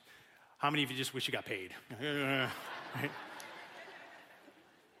challenge. How many of you just wish you got paid? Right?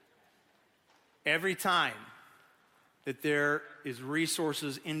 Every time that there is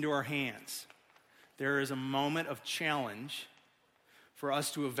resources into our hands, there is a moment of challenge for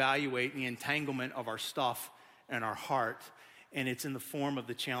us to evaluate the entanglement of our stuff and our heart, and it's in the form of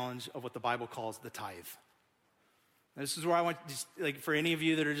the challenge of what the Bible calls the tithe. This is where I want, just, like, for any of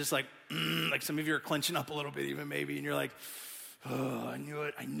you that are just like some of you are clenching up a little bit even maybe, and you're like, oh, I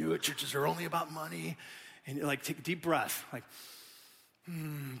knew it, churches are only about money, and you're like, take a deep breath, like,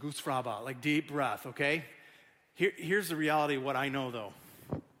 goose fraba, like deep breath, okay? Here's the reality of what I know though.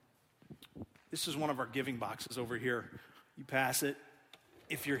 This is one of our giving boxes over here. You pass it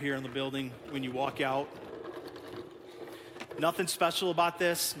if you're here in the building when you walk out. Nothing special about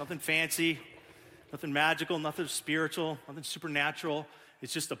this, nothing fancy, nothing magical, nothing spiritual, nothing supernatural.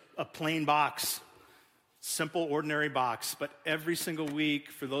 It's just a plain box, simple, ordinary box. But every single week,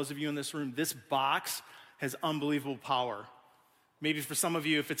 for those of you in this room, this box has unbelievable power. Maybe for some of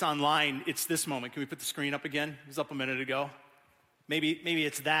you, if it's online, it's this moment. Can we put the screen up again? It was up a minute ago. Maybe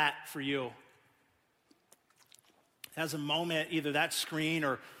it's that for you. Has a moment, either that screen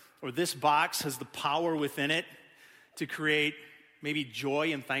or this box has the power within it to create maybe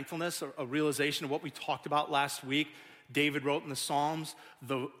joy and thankfulness, a realization of what we talked about last week. David wrote in the Psalms,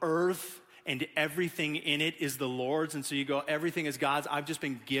 the earth and everything in it is the Lord's. And so you go, everything is God's. I've just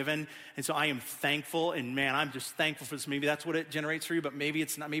been given. And so I am thankful. And man, I'm just thankful for this. Maybe that's what it generates for you, but maybe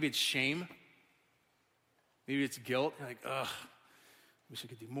it's not. Maybe it's shame. Maybe it's guilt. You're like, ugh. I wish I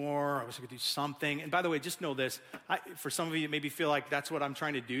could do more. I wish I could do something. And by the way, just know this. For some of you, maybe feel like that's what I'm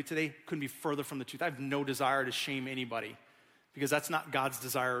trying to do today. Couldn't be further from the truth. I have no desire to shame anybody because that's not God's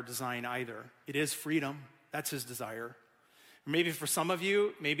desire or design either. It is freedom. That's his desire. Maybe for some of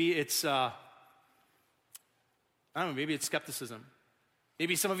you, maybe it's, I don't know, maybe it's skepticism.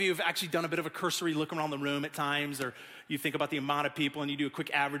 Maybe some of you have actually done a bit of a cursory look around the room at times, or you think about the amount of people and you do a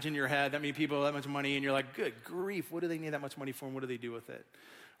quick average in your head, that many people, that much money, and you're like, good grief, what do they need that much money for and what do they do with it?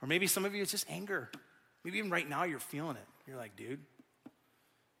 Or maybe some of you, it's just anger. Maybe even right now you're feeling it. You're like, dude,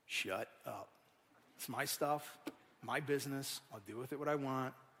 shut up. It's my stuff, my business. I'll do with it what I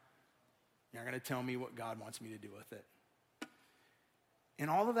want. You're not going to tell me what God wants me to do with it.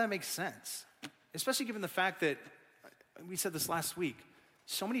 And all of that makes sense, especially given the fact that, we said this last week,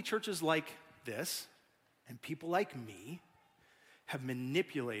 So many churches like this and people like me have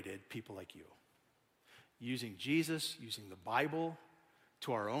manipulated people like you, using Jesus, using the Bible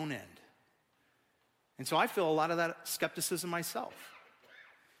to our own end. And so I feel a lot of that skepticism myself.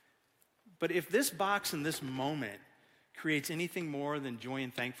 But if this box in this moment creates anything more than joy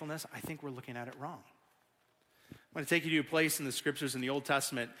and thankfulness, I think we're looking at it wrong. I'm going to take you to a place in the scriptures in the Old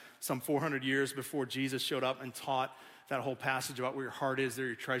Testament, some 400 years before Jesus showed up and taught that whole passage about where your heart is, there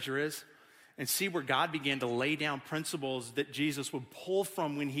your treasure is, and see where God began to lay down principles that Jesus would pull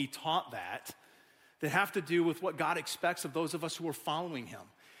from when he taught that have to do with what God expects of those of us who are following him.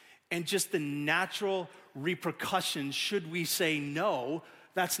 And just the natural repercussions should we say no,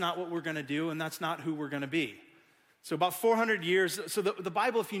 that's not what we're going to do and that's not who we're going to be. So about 400 years, so the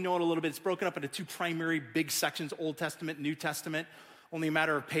Bible, if you know it a little bit, it's broken up into two primary big sections, Old Testament, New Testament. Only a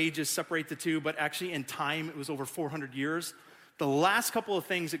matter of pages separate the two, but actually in time, it was over 400 years. The last couple of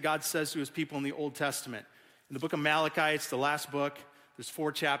things that God says to his people in the Old Testament. In the book of Malachi, it's the last book. There's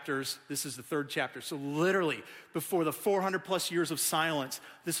 4 chapters. This is the 3rd chapter. So literally, before the 400 plus years of silence,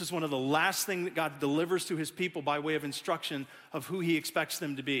 this is one of the last things that God delivers to his people by way of instruction of who he expects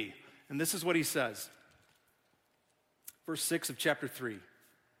them to be. And this is what he says. Verse 6 of chapter 3.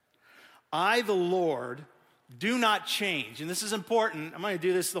 I, the Lord, do not change. And this is important. I'm going to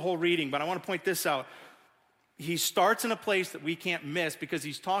do this the whole reading, but I want to point this out. He starts in a place that we can't miss because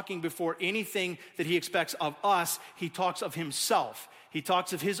he's talking before anything that he expects of us. He talks of himself. He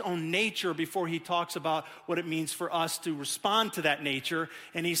talks of his own nature before he talks about what it means for us to respond to that nature.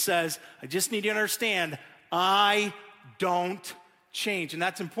 And he says, I just need you to understand, I don't change. And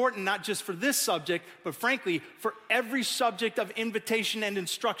that's important not just for this subject, but frankly, for every subject of invitation and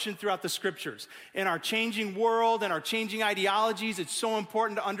instruction throughout the scriptures. In our changing world and our changing ideologies, it's so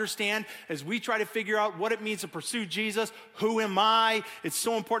important to understand as we try to figure out what it means to pursue Jesus, who am I? It's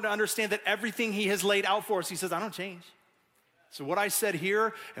so important to understand that everything he has laid out for us, he says, I don't change. So what I said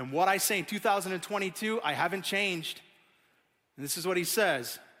here and what I say in 2022, I haven't changed. And this is what he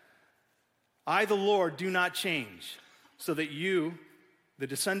says. I, the Lord, do not change, so that you, the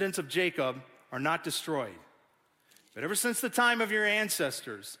descendants of Jacob, are not destroyed. But ever since the time of your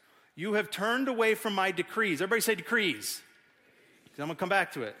ancestors, you have turned away from my decrees. Everybody say decrees. Because I'm going to come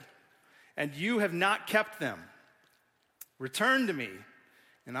back to it. And you have not kept them. Return to me,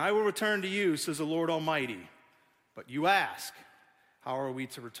 and I will return to you, says the Lord Almighty. But you ask, how are we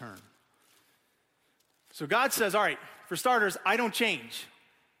to return? So God says, all right, for starters, I don't change.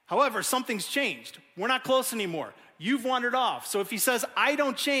 However, something's changed. We're not close anymore. You've wandered off. So if he says, I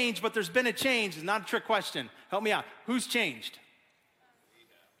don't change, but there's been a change, it's not a trick question. Help me out. Who's changed?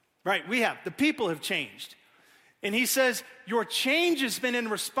 Right, we have. The people have changed. And he says, your change has been in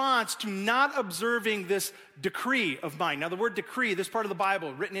response to not observing this decree of mine. Now, the word decree, this part of the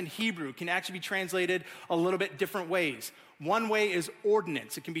Bible, written in Hebrew, can actually be translated a little bit different ways. One way is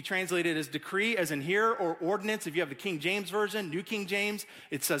ordinance. It can be translated as decree, as in here, or ordinance. If you have the King James Version, New King James,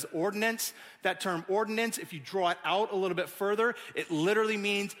 it says ordinance. That term ordinance, if you draw it out a little bit further, it literally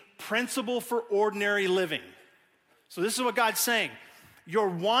means principle for ordinary living. So this is what God's saying. Your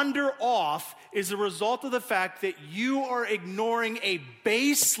wander off is a result of the fact that you are ignoring a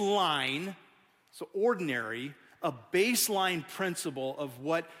baseline, so ordinary, a baseline principle of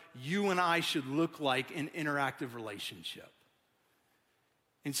what you and I should look like in interactive relationship.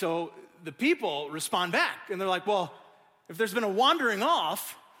 And so the people respond back, and they're like, well, if there's been a wandering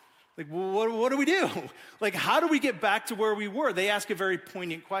off, like, what do we do? Like, how do we get back to where we were? They ask a very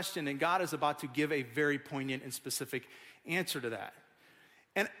poignant question, and God is about to give a very poignant and specific answer to that.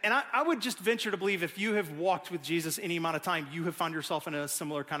 And I would just venture to believe if you have walked with Jesus any amount of time, you have found yourself in a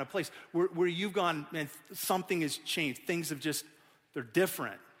similar kind of place where you've gone, man, something has changed. Things have just, they're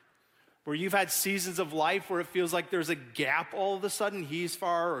different. Where you've had seasons of life where it feels like there's a gap all of a sudden. He's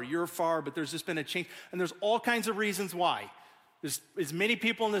far or you're far, but there's just been a change. And there's all kinds of reasons why. There's as many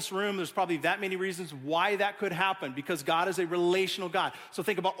people in this room, there's probably that many reasons why that could happen, because God is a relational God. So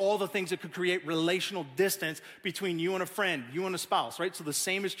think about all the things that could create relational distance between you and a friend, you and a spouse, right? So the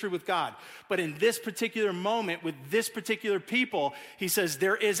same is true with God. But in this particular moment, with this particular people, he says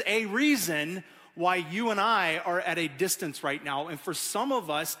there is a reason why you and I are at a distance right now. And for some of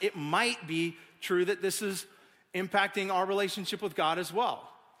us, it might be true that this is impacting our relationship with God as well.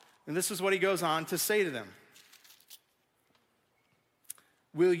 And this is what he goes on to say to them.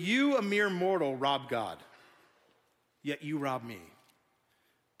 Will you, a mere mortal, rob God? Yet you rob me.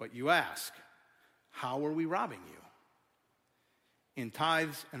 But you ask, how are we robbing you? In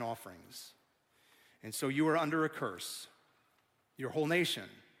tithes and offerings. And so you are under a curse, your whole nation,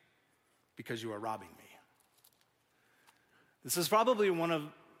 because you are robbing me. This is probably one of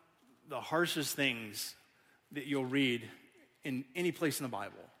the harshest things that you'll read in any place in the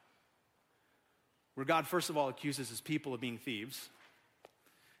Bible, where God, first of all, accuses his people of being thieves,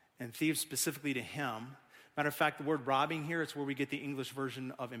 and thieves specifically to him. Matter of fact, the word robbing here, it's where we get the English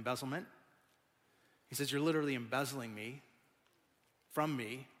version of embezzlement. He says, you're literally embezzling me from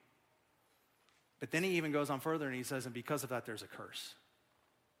me. But then he even goes on further and he says, and because of that, there's a curse.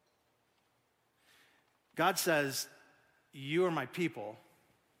 God says, you are my people,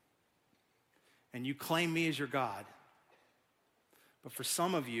 and you claim me as your God. But for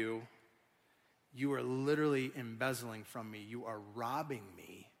some of you, you are literally embezzling from me. You are robbing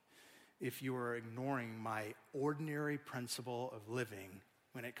me if you are ignoring my ordinary principle of living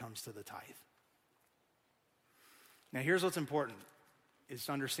when it comes to the tithe. Now, here's what's important, is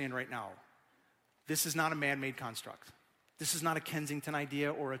to understand right now, this is not a man-made construct. This is not a Kensington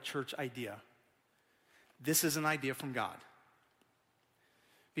idea or a church idea. This is an idea from God.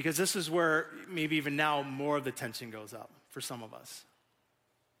 Because this is where maybe even now more of the tension goes up for some of us.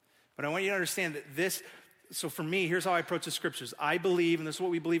 But I want you to understand that this, so for me, here's how I approach the scriptures. I believe, and this is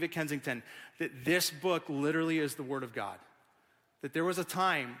what we believe at Kensington, that this book literally is the word of God. That there was a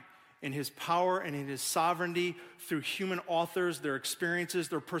time in his power and in his sovereignty through human authors, their experiences,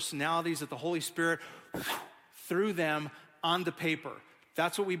 their personalities, that the Holy Spirit threw them onto paper.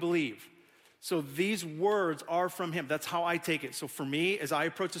 That's what we believe. So these words are from him. That's how I take it. So for me, as I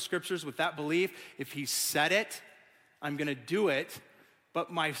approach the scriptures with that belief, if he said it, I'm going to do it.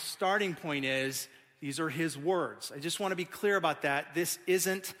 But my starting point is, these are his words. I just want to be clear about that. This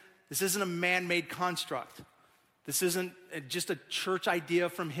isn't a man-made construct. This isn't just a church idea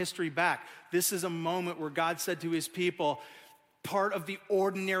from history back. This is a moment where God said to his people, part of the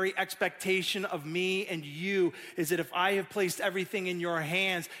ordinary expectation of me and you is that if I have placed everything in your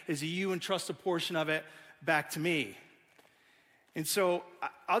hands, is that you entrust a portion of it back to me. And so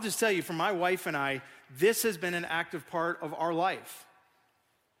I'll just tell you, for my wife and I, this has been an active part of our life.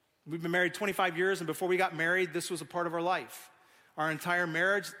 We've been married 25 years, and before we got married, this was a part of our life. Our entire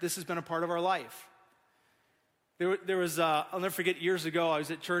marriage, this has been a part of our life. There was, I'll never forget, years ago, I was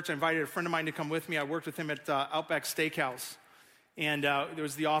at church. I invited a friend of mine to come with me. I worked with him at Outback Steakhouse. And there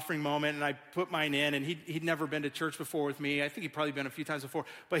was the offering moment, and I put mine in, and he'd never been to church before with me. I think he'd probably been a few times before.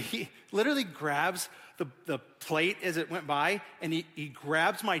 But he literally grabs the plate as it went by, and he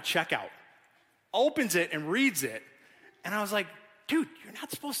grabs my checkout, opens it, and reads it. And I was like, dude, you're not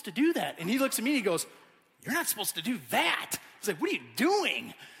supposed to do that. And he looks at me, and he goes, you're not supposed to do that. He's like, what are you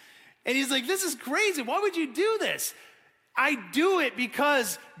doing? And he's like, this is crazy. Why would you do this? I do it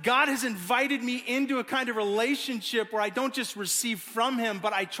because God has invited me into a kind of relationship where I don't just receive from him,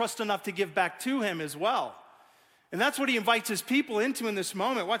 but I trust enough to give back to him as well. And that's what he invites his people into in this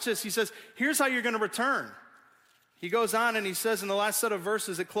moment. Watch this. He says, here's how you're going to return. He goes on and he says in the last set of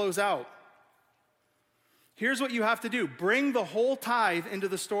verses that close out, here's what you have to do. Bring the whole tithe into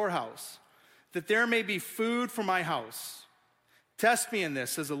the storehouse, that there may be food for my house. Test me in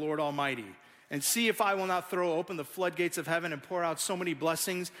this, says the Lord Almighty, and see if I will not throw open the floodgates of heaven and pour out so many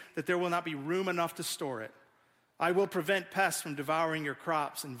blessings that there will not be room enough to store it. I will prevent pests from devouring your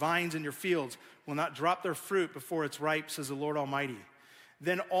crops, and vines in your fields will not drop their fruit before it's ripe, says the Lord Almighty.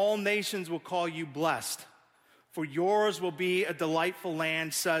 Then all nations will call you blessed, for yours will be a delightful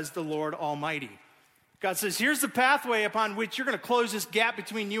land, says the Lord Almighty. God says, here's the pathway upon which you're going to close this gap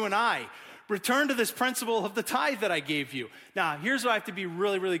between you and I. Return to this principle of the tithe that I gave you. Now, here's what I have to be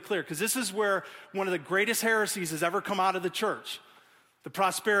really, really clear, because this is where one of the greatest heresies has ever come out of the church. The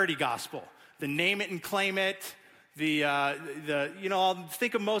prosperity gospel, the name it and claim it, I'll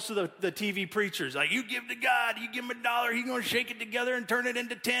think of most of the TV preachers. Like, you give to God, you give him $1, he's going to shake it together and turn it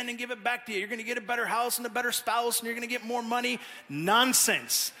into 10 and give it back to you. You're going to get a better house and a better spouse, and you're going to get more money.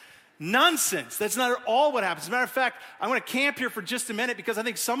 Nonsense. Nonsense. That's not at all what happens. As a matter of fact, I want to camp here for just a minute because I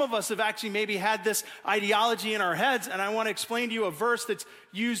think some of us have actually maybe had this ideology in our heads, and I want to explain to you a verse that's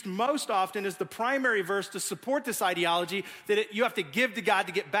used most often as the primary verse to support this ideology that you have to give to God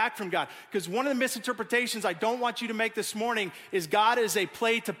to get back from God. Because one of the misinterpretations I don't want you to make this morning is God is a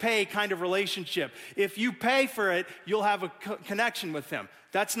play-to-pay kind of relationship. If you pay for it, you'll have a connection with him.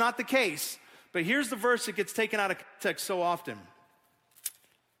 That's not the case. But here's the verse that gets taken out of context so often.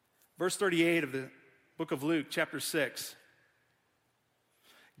 Verse 38 of the book of Luke, chapter 6.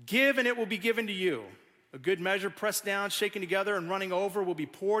 Give and it will be given to you. A good measure pressed down, shaken together, and running over will be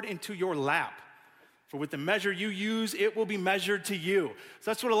poured into your lap. For with the measure you use, it will be measured to you.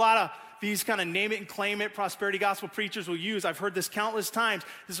 So that's what a lot of these kind of name it and claim it prosperity gospel preachers will use. I've heard this countless times.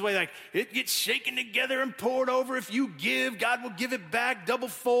 This is the way, like, it gets shaken together and poured over. If you give, God will give it back double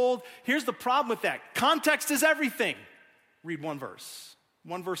fold. Here's the problem with that. Context is everything. read one verse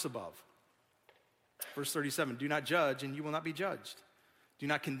above. Verse 37, do not judge and you will not be judged. Do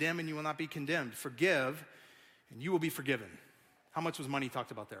not condemn and you will not be condemned. Forgive and you will be forgiven. How much was money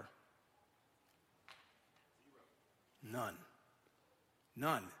talked about there?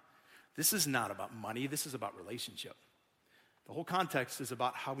 None. This is not about money. This is about relationship. The whole context is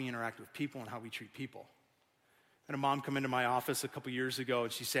about how we interact with people and how we treat people. I had a mom come into my office a couple years ago,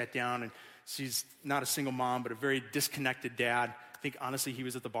 and she sat down, and she's not a single mom, but a very disconnected dad. I think, honestly, he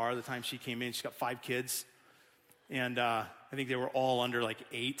was at the bar the time she came in. She's got 5 kids, and I think they were all under like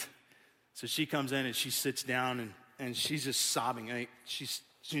 8. So she comes in, and she sits down, and she's just sobbing. As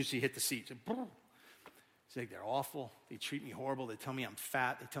soon as she hit the seat, she's like, they're awful. They treat me horrible. They tell me I'm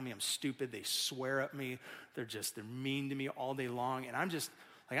fat. They tell me I'm stupid. They swear at me. They're mean to me all day long. And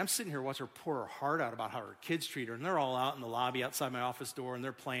I'm sitting here watching her pour her heart out about how her kids treat her. And they're all out in the lobby outside my office door, and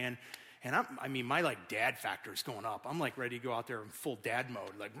they're playing. And my like dad factor is going up. I'm like ready to go out there in full dad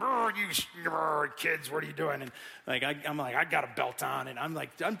mode. Like, you kids, what are you doing? And like, I'm like, I got a belt on. And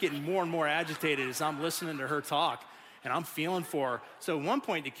I'm getting more and more agitated as I'm listening to her talk. And I'm feeling for her. So at one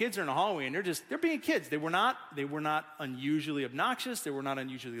point, the kids are in the hallway, and they're being kids. They were not unusually obnoxious. They were not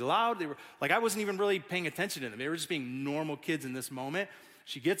unusually loud. They were like, I wasn't even really paying attention to them. They were just being normal kids in this moment.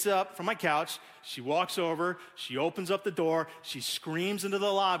 She gets up from my couch. She walks over. She opens up the door. She screams into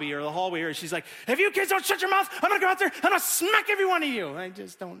the lobby or the hallway, and she's like, if you kids don't shut your mouth, I'm going to go out there and I'm going to smack every one of you. And I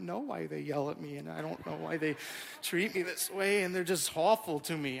just don't know why they yell at me, and I don't know why they treat me this way, and they're just awful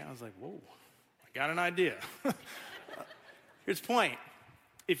to me. I was like, whoa, I got an idea. Here's the point.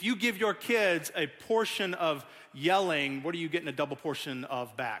 If you give your kids a portion of yelling, what are you getting a double portion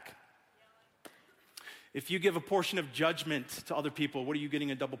of back? If you give a portion of judgment to other people, what are you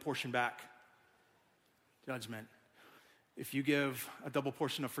getting a double portion back? Judgment. If you give a double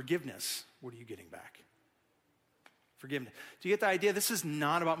portion of forgiveness, what are you getting back? Forgiveness. Do you get the idea? This is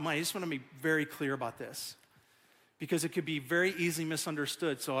not about money. I just want to be very clear about this, because it could be very easily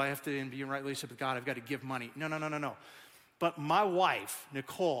misunderstood. So I have to be in right relationship with God. I've got to give money. No. But my wife,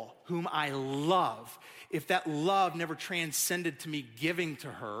 Nicole, whom I love, if that love never transcended to me giving to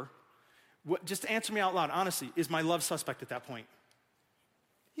her, just answer me out loud, honestly, is my love suspect at that point?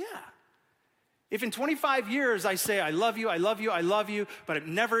 Yeah. If in 25 years I say, I love you, but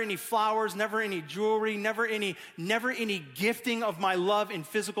never any flowers, never any jewelry, never any gifting of my love in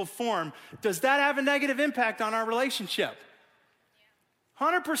physical form, does that have a negative impact on our relationship?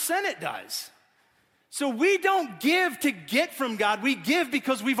 100% it does. So we don't give to get from God. We give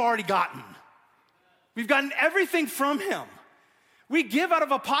because we've already gotten. We've gotten everything from Him. We give out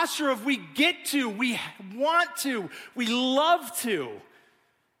of a posture of we get to, we want to, we love to.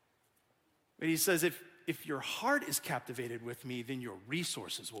 But He says, if your heart is captivated with me, then your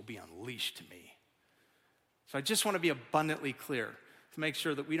resources will be unleashed to me. So I just want to be abundantly clear to make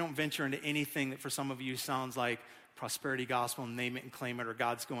sure that we don't venture into anything that for some of you sounds like prosperity gospel, name it and claim it, or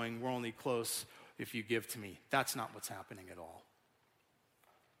God's going, we're only close if you give to me. That's not what's happening at all.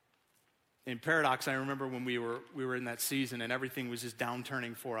 In Paradox, I remember when we were in that season and everything was just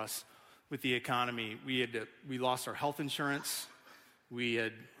downturning for us with the economy. We lost our health insurance. We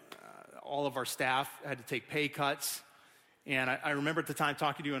had all of our staff had to take pay cuts. And I remember at the time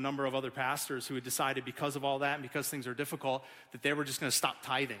talking to a number of other pastors who had decided because of all that and because things are difficult that they were just going to stop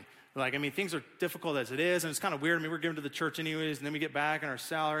tithing. Like, things are difficult as it is, and it's kind of weird. We're giving to the church anyways, and then we get back on our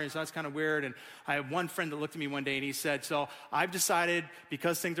salary, so that's kind of weird. And I had one friend that looked at me one day, and he said, so I've decided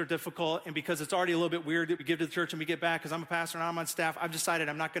because things are difficult and because it's already a little bit weird that we give to the church and we get back, because I'm a pastor and I'm on staff, I've decided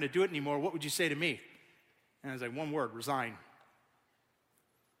I'm not going to do it anymore. What would you say to me? And I was like, one word, resign.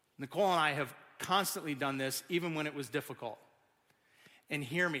 Nicole and I have constantly done this, even when it was difficult. And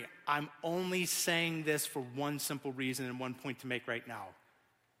hear me, I'm only saying this for one simple reason and one point to make right now.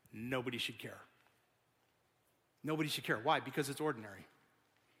 Nobody should care. Nobody should care. Why? Because it's ordinary.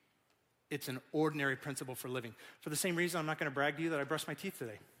 It's an ordinary principle for living. For the same reason, I'm not going to brag to you that I brushed my teeth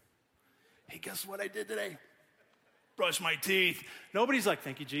today. Hey, guess what I did today? Brush my teeth. Nobody's like,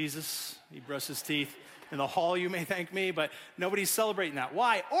 thank you, Jesus. He brushed his teeth. In the hall, you may thank me, but nobody's celebrating that.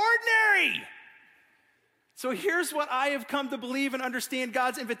 Why? Ordinary. So here's what I have come to believe and understand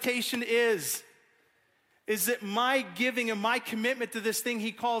God's invitation is that my giving and my commitment to this thing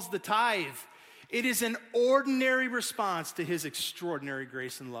He calls the tithe, it is an ordinary response to His extraordinary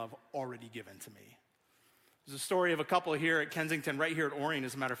grace and love already given to me. There's a story of a couple here at Kensington, right here at Orion,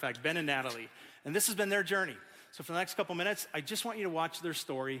 as a matter of fact, Ben and Natalie. And this has been their journey. So for the next couple minutes, I just want you to watch their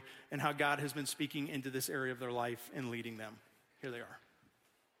story and how God has been speaking into this area of their life and leading them. Here they are.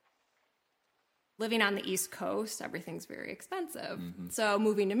 living on the East Coast, everything's very expensive. So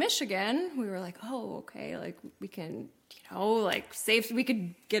moving to Michigan, we were like, oh, okay, like we can, like save, we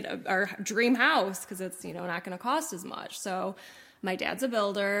could get our dream house because it's, not going to cost as much. So my dad's a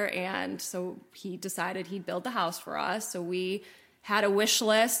builder, and so he decided he'd build the house for us. So we had a wish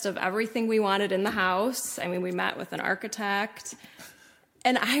list of everything we wanted in the house. I mean, we met with an architect,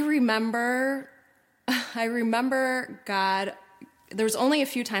 and I remember God. There's only a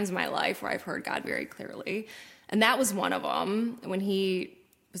few times in my life where I've heard God very clearly. And that was one of them, when he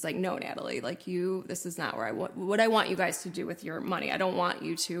was like, no, Natalie, like this is not what I want you guys to do with your money. I don't want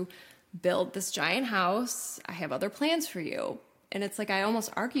you to build this giant house. I have other plans for you. And it's like, I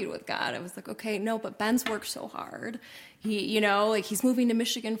almost argued with God. I was like, okay, no, but Ben's worked so hard. He, like he's moving to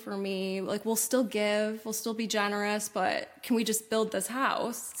Michigan for me. Like we'll still give, we'll still be generous, but can we just build this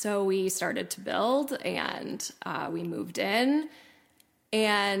house? So we started to build, and we moved in.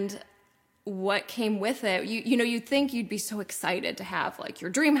 And what came with it, you'd think you'd be so excited to have like your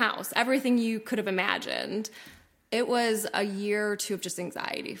dream house, everything you could have imagined. It was a year or two of just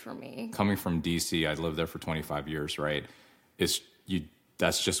anxiety for me. Coming from DC, I lived there for 25 years, right?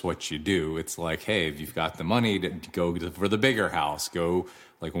 That's just what you do. It's like, hey, if you've got the money to go for the bigger house, go,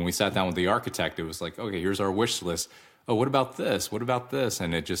 like when we sat down with the architect, it was like, okay, here's our wish list. Oh, what about this? What about this?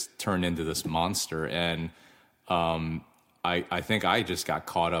 And it just turned into this monster. And, I think I just got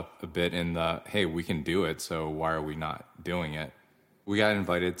caught up a bit in the, hey, we can do it, so why are we not doing it? We got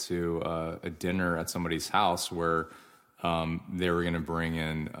invited to a dinner at somebody's house where they were going to bring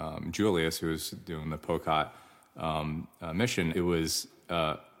in Julius, who was doing the POCOT mission. It was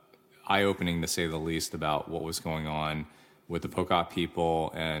eye-opening, to say the least, about what was going on with the POCOT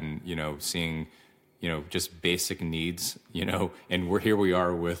people and, seeing, just basic needs, and here we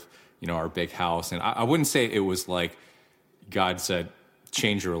are with, our big house. And I wouldn't say it was like, God said,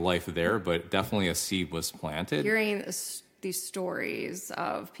 change your life there, but definitely a seed was planted. Hearing these stories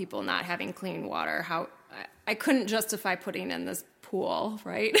of people not having clean water, how I couldn't justify putting in this pool,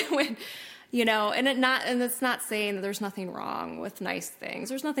 right? And it's not saying that there's nothing wrong with nice things.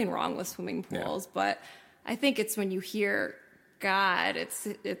 There's nothing wrong with swimming pools, but I think it's when you hear God,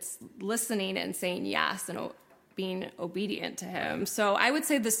 it's listening and saying yes and being obedient to Him. So I would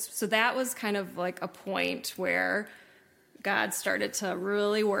say that was kind of like a point where God started to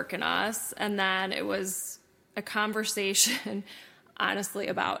really work in us. And then it was a conversation, honestly,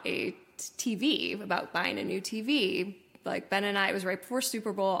 about a TV, about buying a new TV. Like Ben and I, it was right before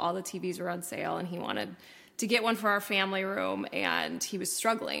Super Bowl, all the TVs were on sale, and he wanted to get one for our family room, and he was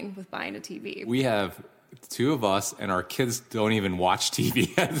struggling with buying a TV. We have two of us, and our kids don't even watch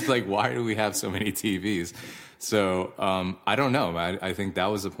TV. It's like, why do we have so many TVs? So I don't know. I think that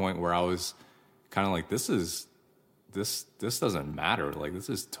was the point where I was kind of like, this doesn't matter. Like, this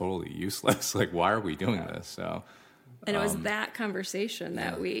is totally useless. Like, why are we doing this? So, and it was that conversation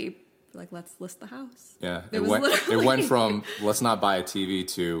that we let's list the house. Yeah, it went from let's not buy a TV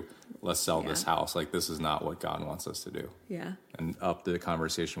to let's sell this house. Like, this is not what God wants us to do. Yeah, and up the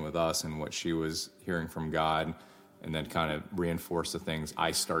conversation with us and what she was hearing from God, and then kind of reinforce the things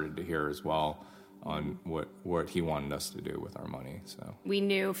I started to hear as well on what He wanted us to do with our money. So we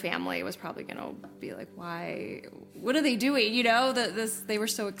knew family was probably going to be like, why? What are they doing? They were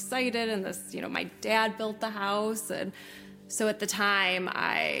so excited, and this, my dad built the house, and so at the time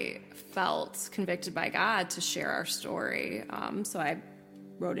I felt convicted by God to share our story. So I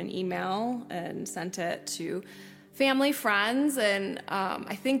wrote an email and sent it to family, friends, and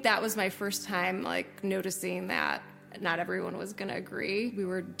I think that was my first time noticing that not everyone was going to agree. We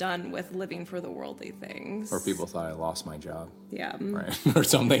were done with living for the worldly things. Or people thought I lost my job. Yeah. Right. Or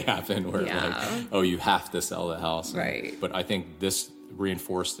something happened where you have to sell the house. Right. But I think this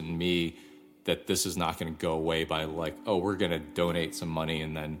reinforced in me that this is not going to go away by we're going to donate some money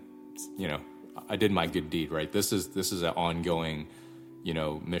and then, I did my good deed, right? This is an ongoing,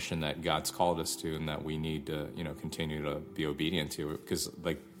 mission that God's called us to, and that we need to, continue to be obedient to, because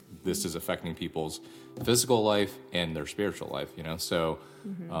this is affecting people's physical life and their spiritual life, So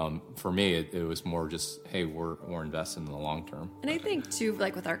for me, it was more just, hey, we're invested in the long term. And I think too,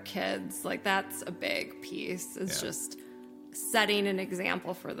 with our kids, that's a big piece. It's just setting an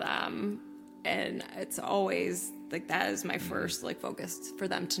example for them, and it's always that is my first focus, for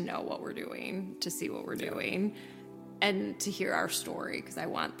them to know what we're doing, to see what we're doing, and to hear our story, because I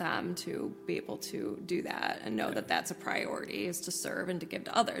want them to be able to do that and know that that's a priority, is to serve and to give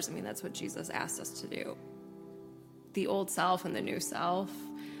to others. I mean, that's what Jesus asked us to do. The old self and the new self.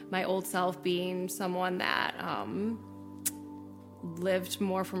 My old self being someone that lived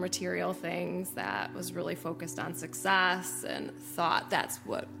more for material things, that was really focused on success and thought that's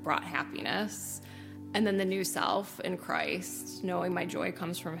what brought happiness. And then the new self in Christ, knowing my joy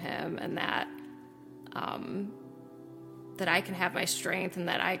comes from him, and that that I can have my strength, and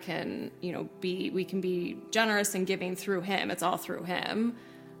that I can, we can be generous and giving through him. It's all through him.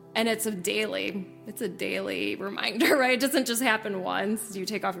 And it's a daily reminder, right? It doesn't just happen once. You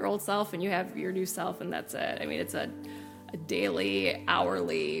take off your old self and you have your new self, and that's it. I mean, it's a daily,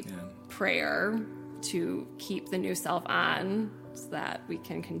 hourly prayer to keep the new self on, so that we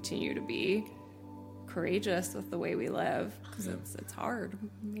can continue to be courageous with the way we live, because it's hard.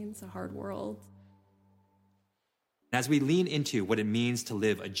 I mean, it's a hard world. As we lean into what it means to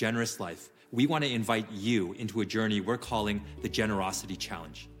live a generous life, we want to invite you into a journey we're calling the Generosity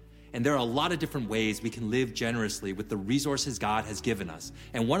Challenge. And there are a lot of different ways we can live generously with the resources God has given us.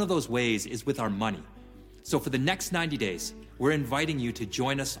 And one of those ways is with our money. So for the next 90 days, we're inviting you to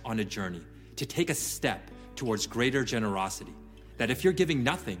join us on a journey to take a step towards greater generosity. That if you're giving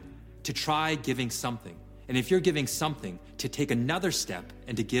nothing, to try giving something. And if you're giving something, to take another step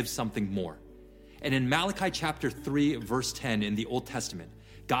and to give something more. And in Malachi chapter 3, verse 10 in the Old Testament,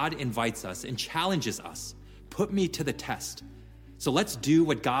 God invites us and challenges us, put me to the test. So let's do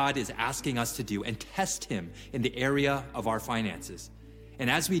what God is asking us to do and test him in the area of our finances. And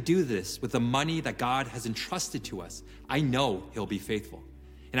as we do this with the money that God has entrusted to us, I know he'll be faithful.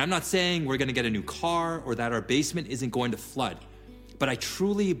 And I'm not saying we're going to get a new car or that our basement isn't going to flood, but I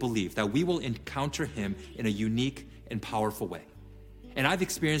truly believe that we will encounter him in a unique and powerful way. And I've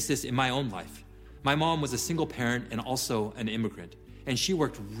experienced this in my own life. My mom was a single parent and also an immigrant, and she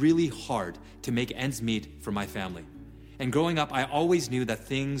worked really hard to make ends meet for my family. And growing up, I always knew that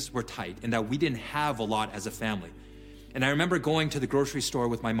things were tight and that we didn't have a lot as a family. And I remember going to the grocery store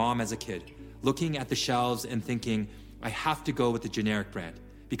with my mom as a kid, looking at the shelves and thinking, I have to go with the generic brand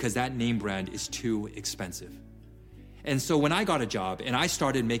because that name brand is too expensive. And so when I got a job and I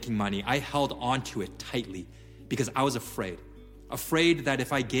started making money, I held on to it tightly because I was afraid that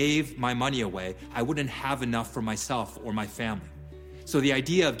if I gave my money away, I wouldn't have enough for myself or my family. So the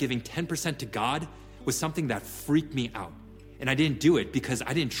idea of giving 10% to God was something that freaked me out. And I didn't do it because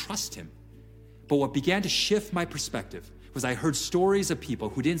I didn't trust him. But what began to shift my perspective was I heard stories of people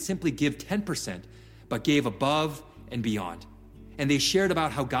who didn't simply give 10%, but gave above and beyond. And they shared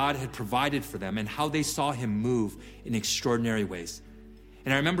about how God had provided for them and how they saw him move in extraordinary ways.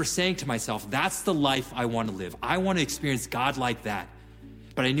 And I remember saying to myself, that's the life I want to live. I want to experience God like that.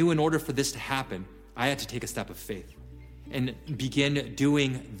 But I knew in order for this to happen, I had to take a step of faith and begin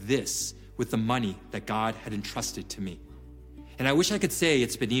doing this with the money that God had entrusted to me. And I wish I could say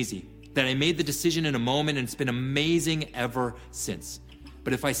it's been easy, that I made the decision in a moment and it's been amazing ever since.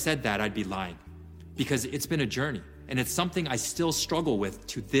 But if I said that, I'd be lying, because it's been a journey and it's something I still struggle with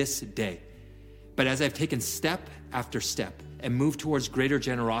to this day. But as I've taken step after step and moved towards greater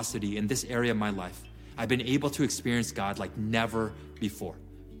generosity in this area of my life, I've been able to experience God like never before.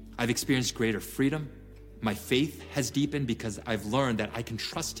 I've experienced greater freedom. My faith has deepened because I've learned that I can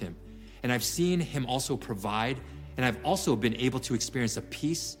trust him. And I've seen him also provide. And I've also been able to experience a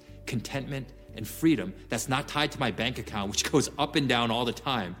peace, contentment, and freedom that's not tied to my bank account, which goes up and down all the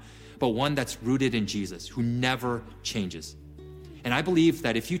time, but one that's rooted in Jesus, who never changes. And I believe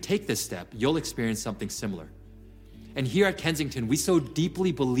that if you take this step, you'll experience something similar. And here at Kensington, we so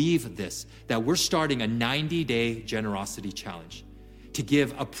deeply believe this that we're starting a 90-day generosity challenge to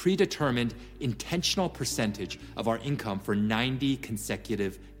give a predetermined, intentional percentage of our income for 90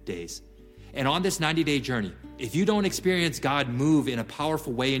 consecutive days. And on this 90-day journey, if you don't experience God move in a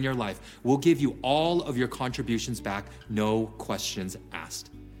powerful way in your life, we'll give you all of your contributions back, no questions asked.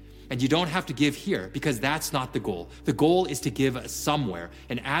 And you don't have to give here because that's not the goal. The goal is to give somewhere.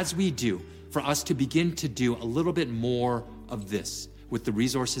 And as we do, for us to begin to do a little bit more of this with the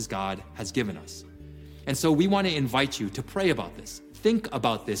resources God has given us. And so we want to invite you to pray about this, think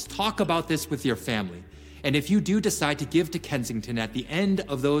about this, talk about this with your family. And if you do decide to give to Kensington at the end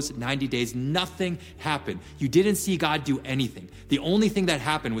of those 90 days, nothing happened. You didn't see God do anything. The only thing that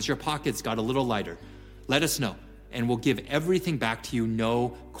happened was your pockets got a little lighter. Let us know, and we'll give everything back to you, no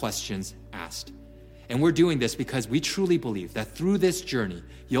questions asked. And we're doing this because we truly believe that through this journey,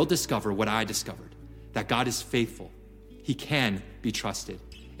 you'll discover what I discovered, that God is faithful, he can be trusted,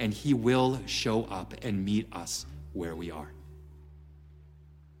 and he will show up and meet us where we are.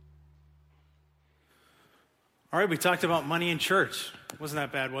 All right, we talked about money in church. Wasn't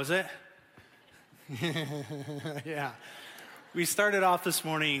that bad, was it? Yeah. We started off this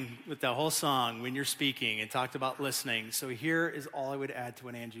morning with that whole song, When You're Speaking, and talked about listening. So here is all I would add to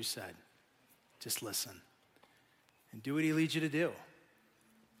what Andrew said. Just listen. and do what he leads you to do.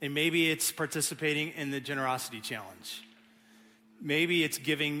 And maybe it's participating in the generosity challenge. Maybe it's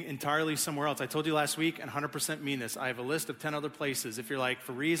giving entirely somewhere else. I told you last week, and 100% mean this, I have a list of 10 other places. If you're like,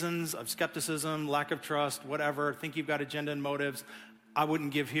 for reasons of skepticism, lack of trust, whatever, think you've got agenda and motives, I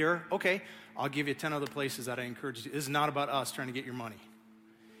wouldn't give here. Okay, I'll give you 10 other places that I encourage you. This is not about us trying to get your money.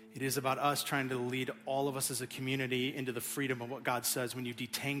 It is about us trying to lead all of us as a community into the freedom of what God says. When you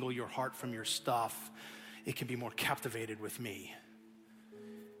detangle your heart from your stuff, it can be more captivated with me.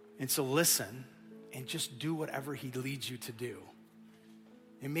 And so listen and just do whatever he leads you to do.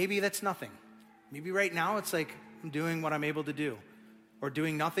 And maybe that's nothing. Maybe right now it's like I'm doing what I'm able to do. Or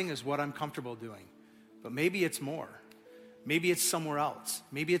doing nothing is what I'm comfortable doing. But maybe it's more. Maybe it's somewhere else.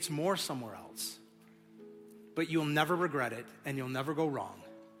 Maybe it's more somewhere else. But you'll never regret it and you'll never go wrong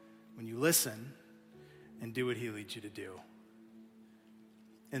when you listen and do what he leads you to do.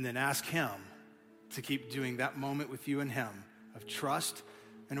 And then ask him to keep doing that moment with you and him of trust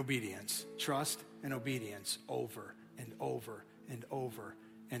and obedience over and over and over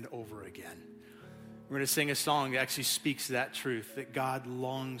and over again. We're going to sing a song that actually speaks that truth, that God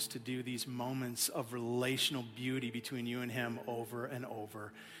longs to do these moments of relational beauty between you and him over and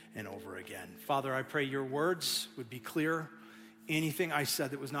over and over again. Father, I pray your words would be clear. Anything I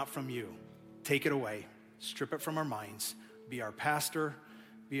said that was not from you, take it away. Strip it from our minds. Be our pastor,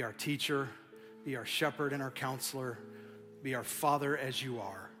 be our teacher, be our shepherd and our counselor. Be our Father as you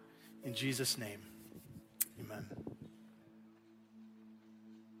are. In Jesus' name, amen.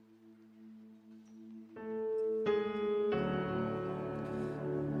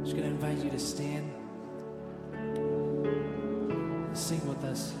 I'm just going to invite you to stand and sing with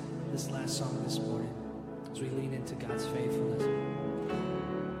us this last song this morning as we lean into God's faithfulness.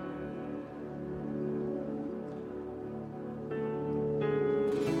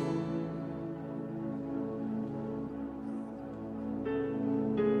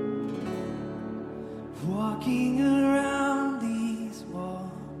 Walking around these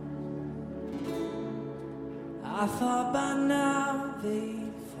walls, I thought by now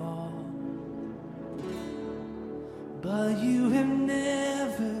they'd fall, but you have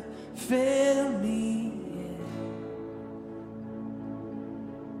never failed me yet.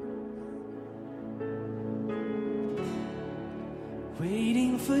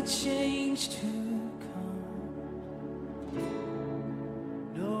 Waiting for change to come,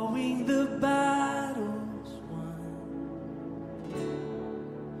 knowing the battle's won,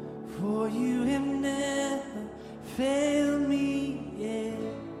 for you have never failed me yet.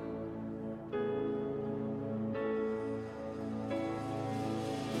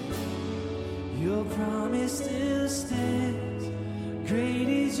 Your promise still stands. Great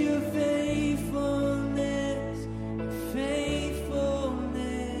is your faithfulness,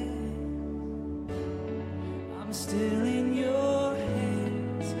 faithfulness. I'm still in your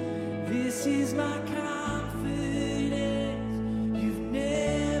hands. This is my confidence. You've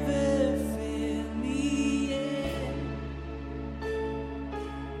never failed me yet.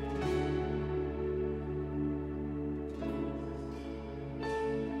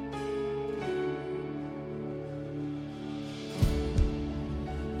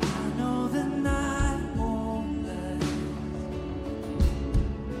 I know the night won't last.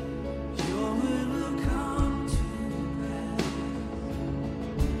 Your word will come to pass.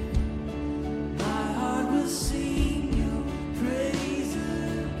 My heart will sing your praise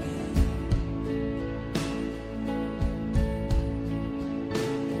again.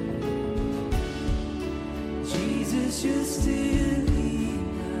 Jesus, you're still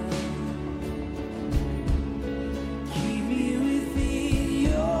enough. Keep me within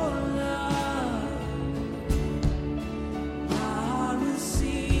your love. My heart will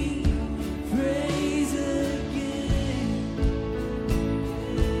sing your praise again.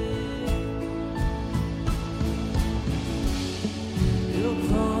 Your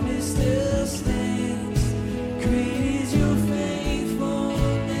promise still stands. Great is your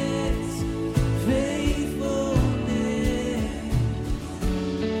faithfulness, faithfulness.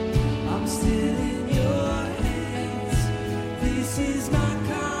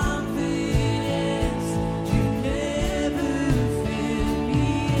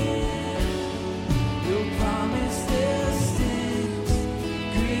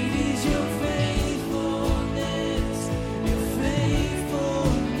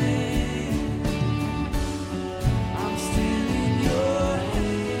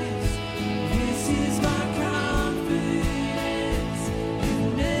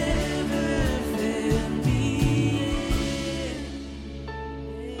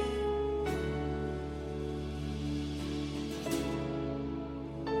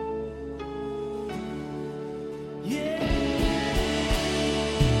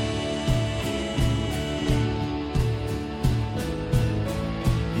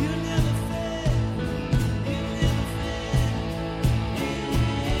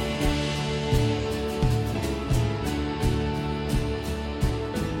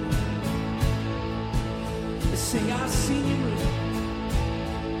 seen you move.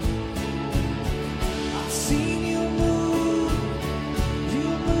 I've seen you move. You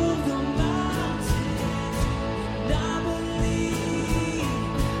move the mountains, and I believe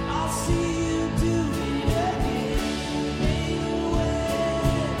I'll see you do it again. Made a way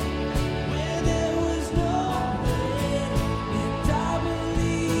where there was no way, and I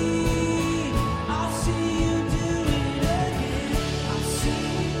believe I'll see you do it again. I've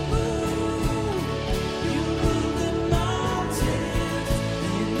seen you move. You move the mountains,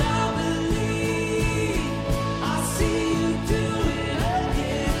 and I believe I'll see you do it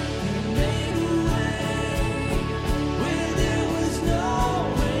again. You made a way where there was no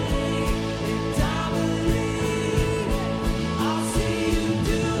way, and I believe I'll see you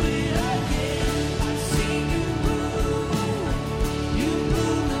do it again. I've seen you move. You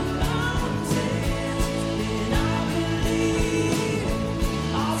move the mountains, and I believe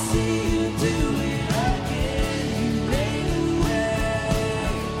I'll see you do it again. You made a way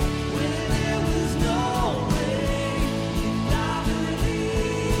where there was no way, and I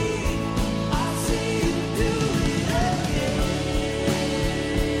believe I'll see you do it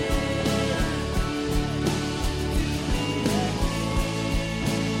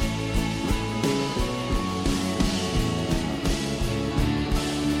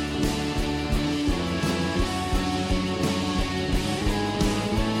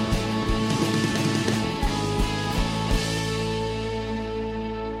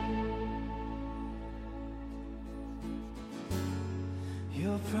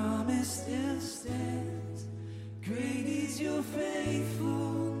Your promise still stands. Great is your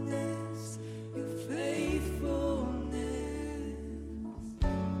faithfulness, your faithfulness.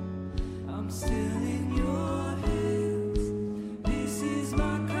 I'm still in your hands. This is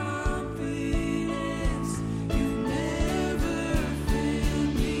my confidence. You never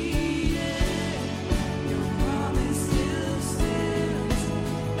failed me yet. Your promise still stands.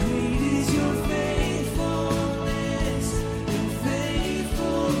 Great is your faithfulness, your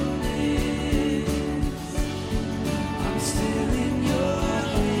faithfulness. I'm still in your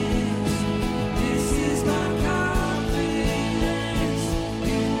hands. This is my confidence.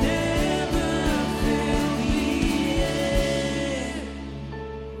 You never failed me yet.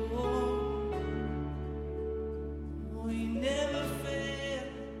 Oh, you never fail.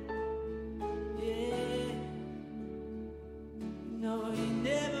 Yeah. No, you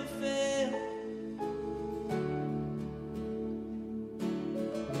never fail.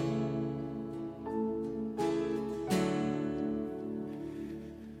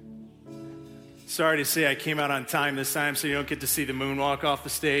 Sorry to say I came out on time this time, so you don't get to see the moonwalk off the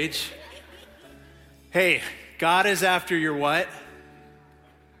stage. Hey, God is after your what?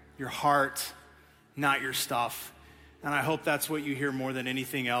 Your heart, not your stuff. And I hope that's what you hear more than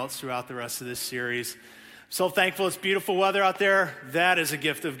anything else throughout the rest of this series. So thankful it's beautiful weather out there. That is a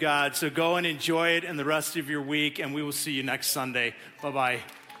gift of God. So go and enjoy it in the rest of your week, and we will see you next Sunday. Bye-bye.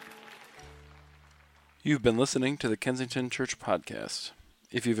 You've been listening to the Kensington Church Podcast.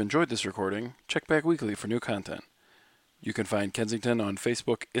 If you've enjoyed this recording, check back weekly for new content. You can find Kensington on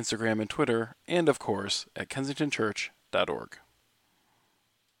Facebook, Instagram, and Twitter, and of course at kensingtonchurch.org.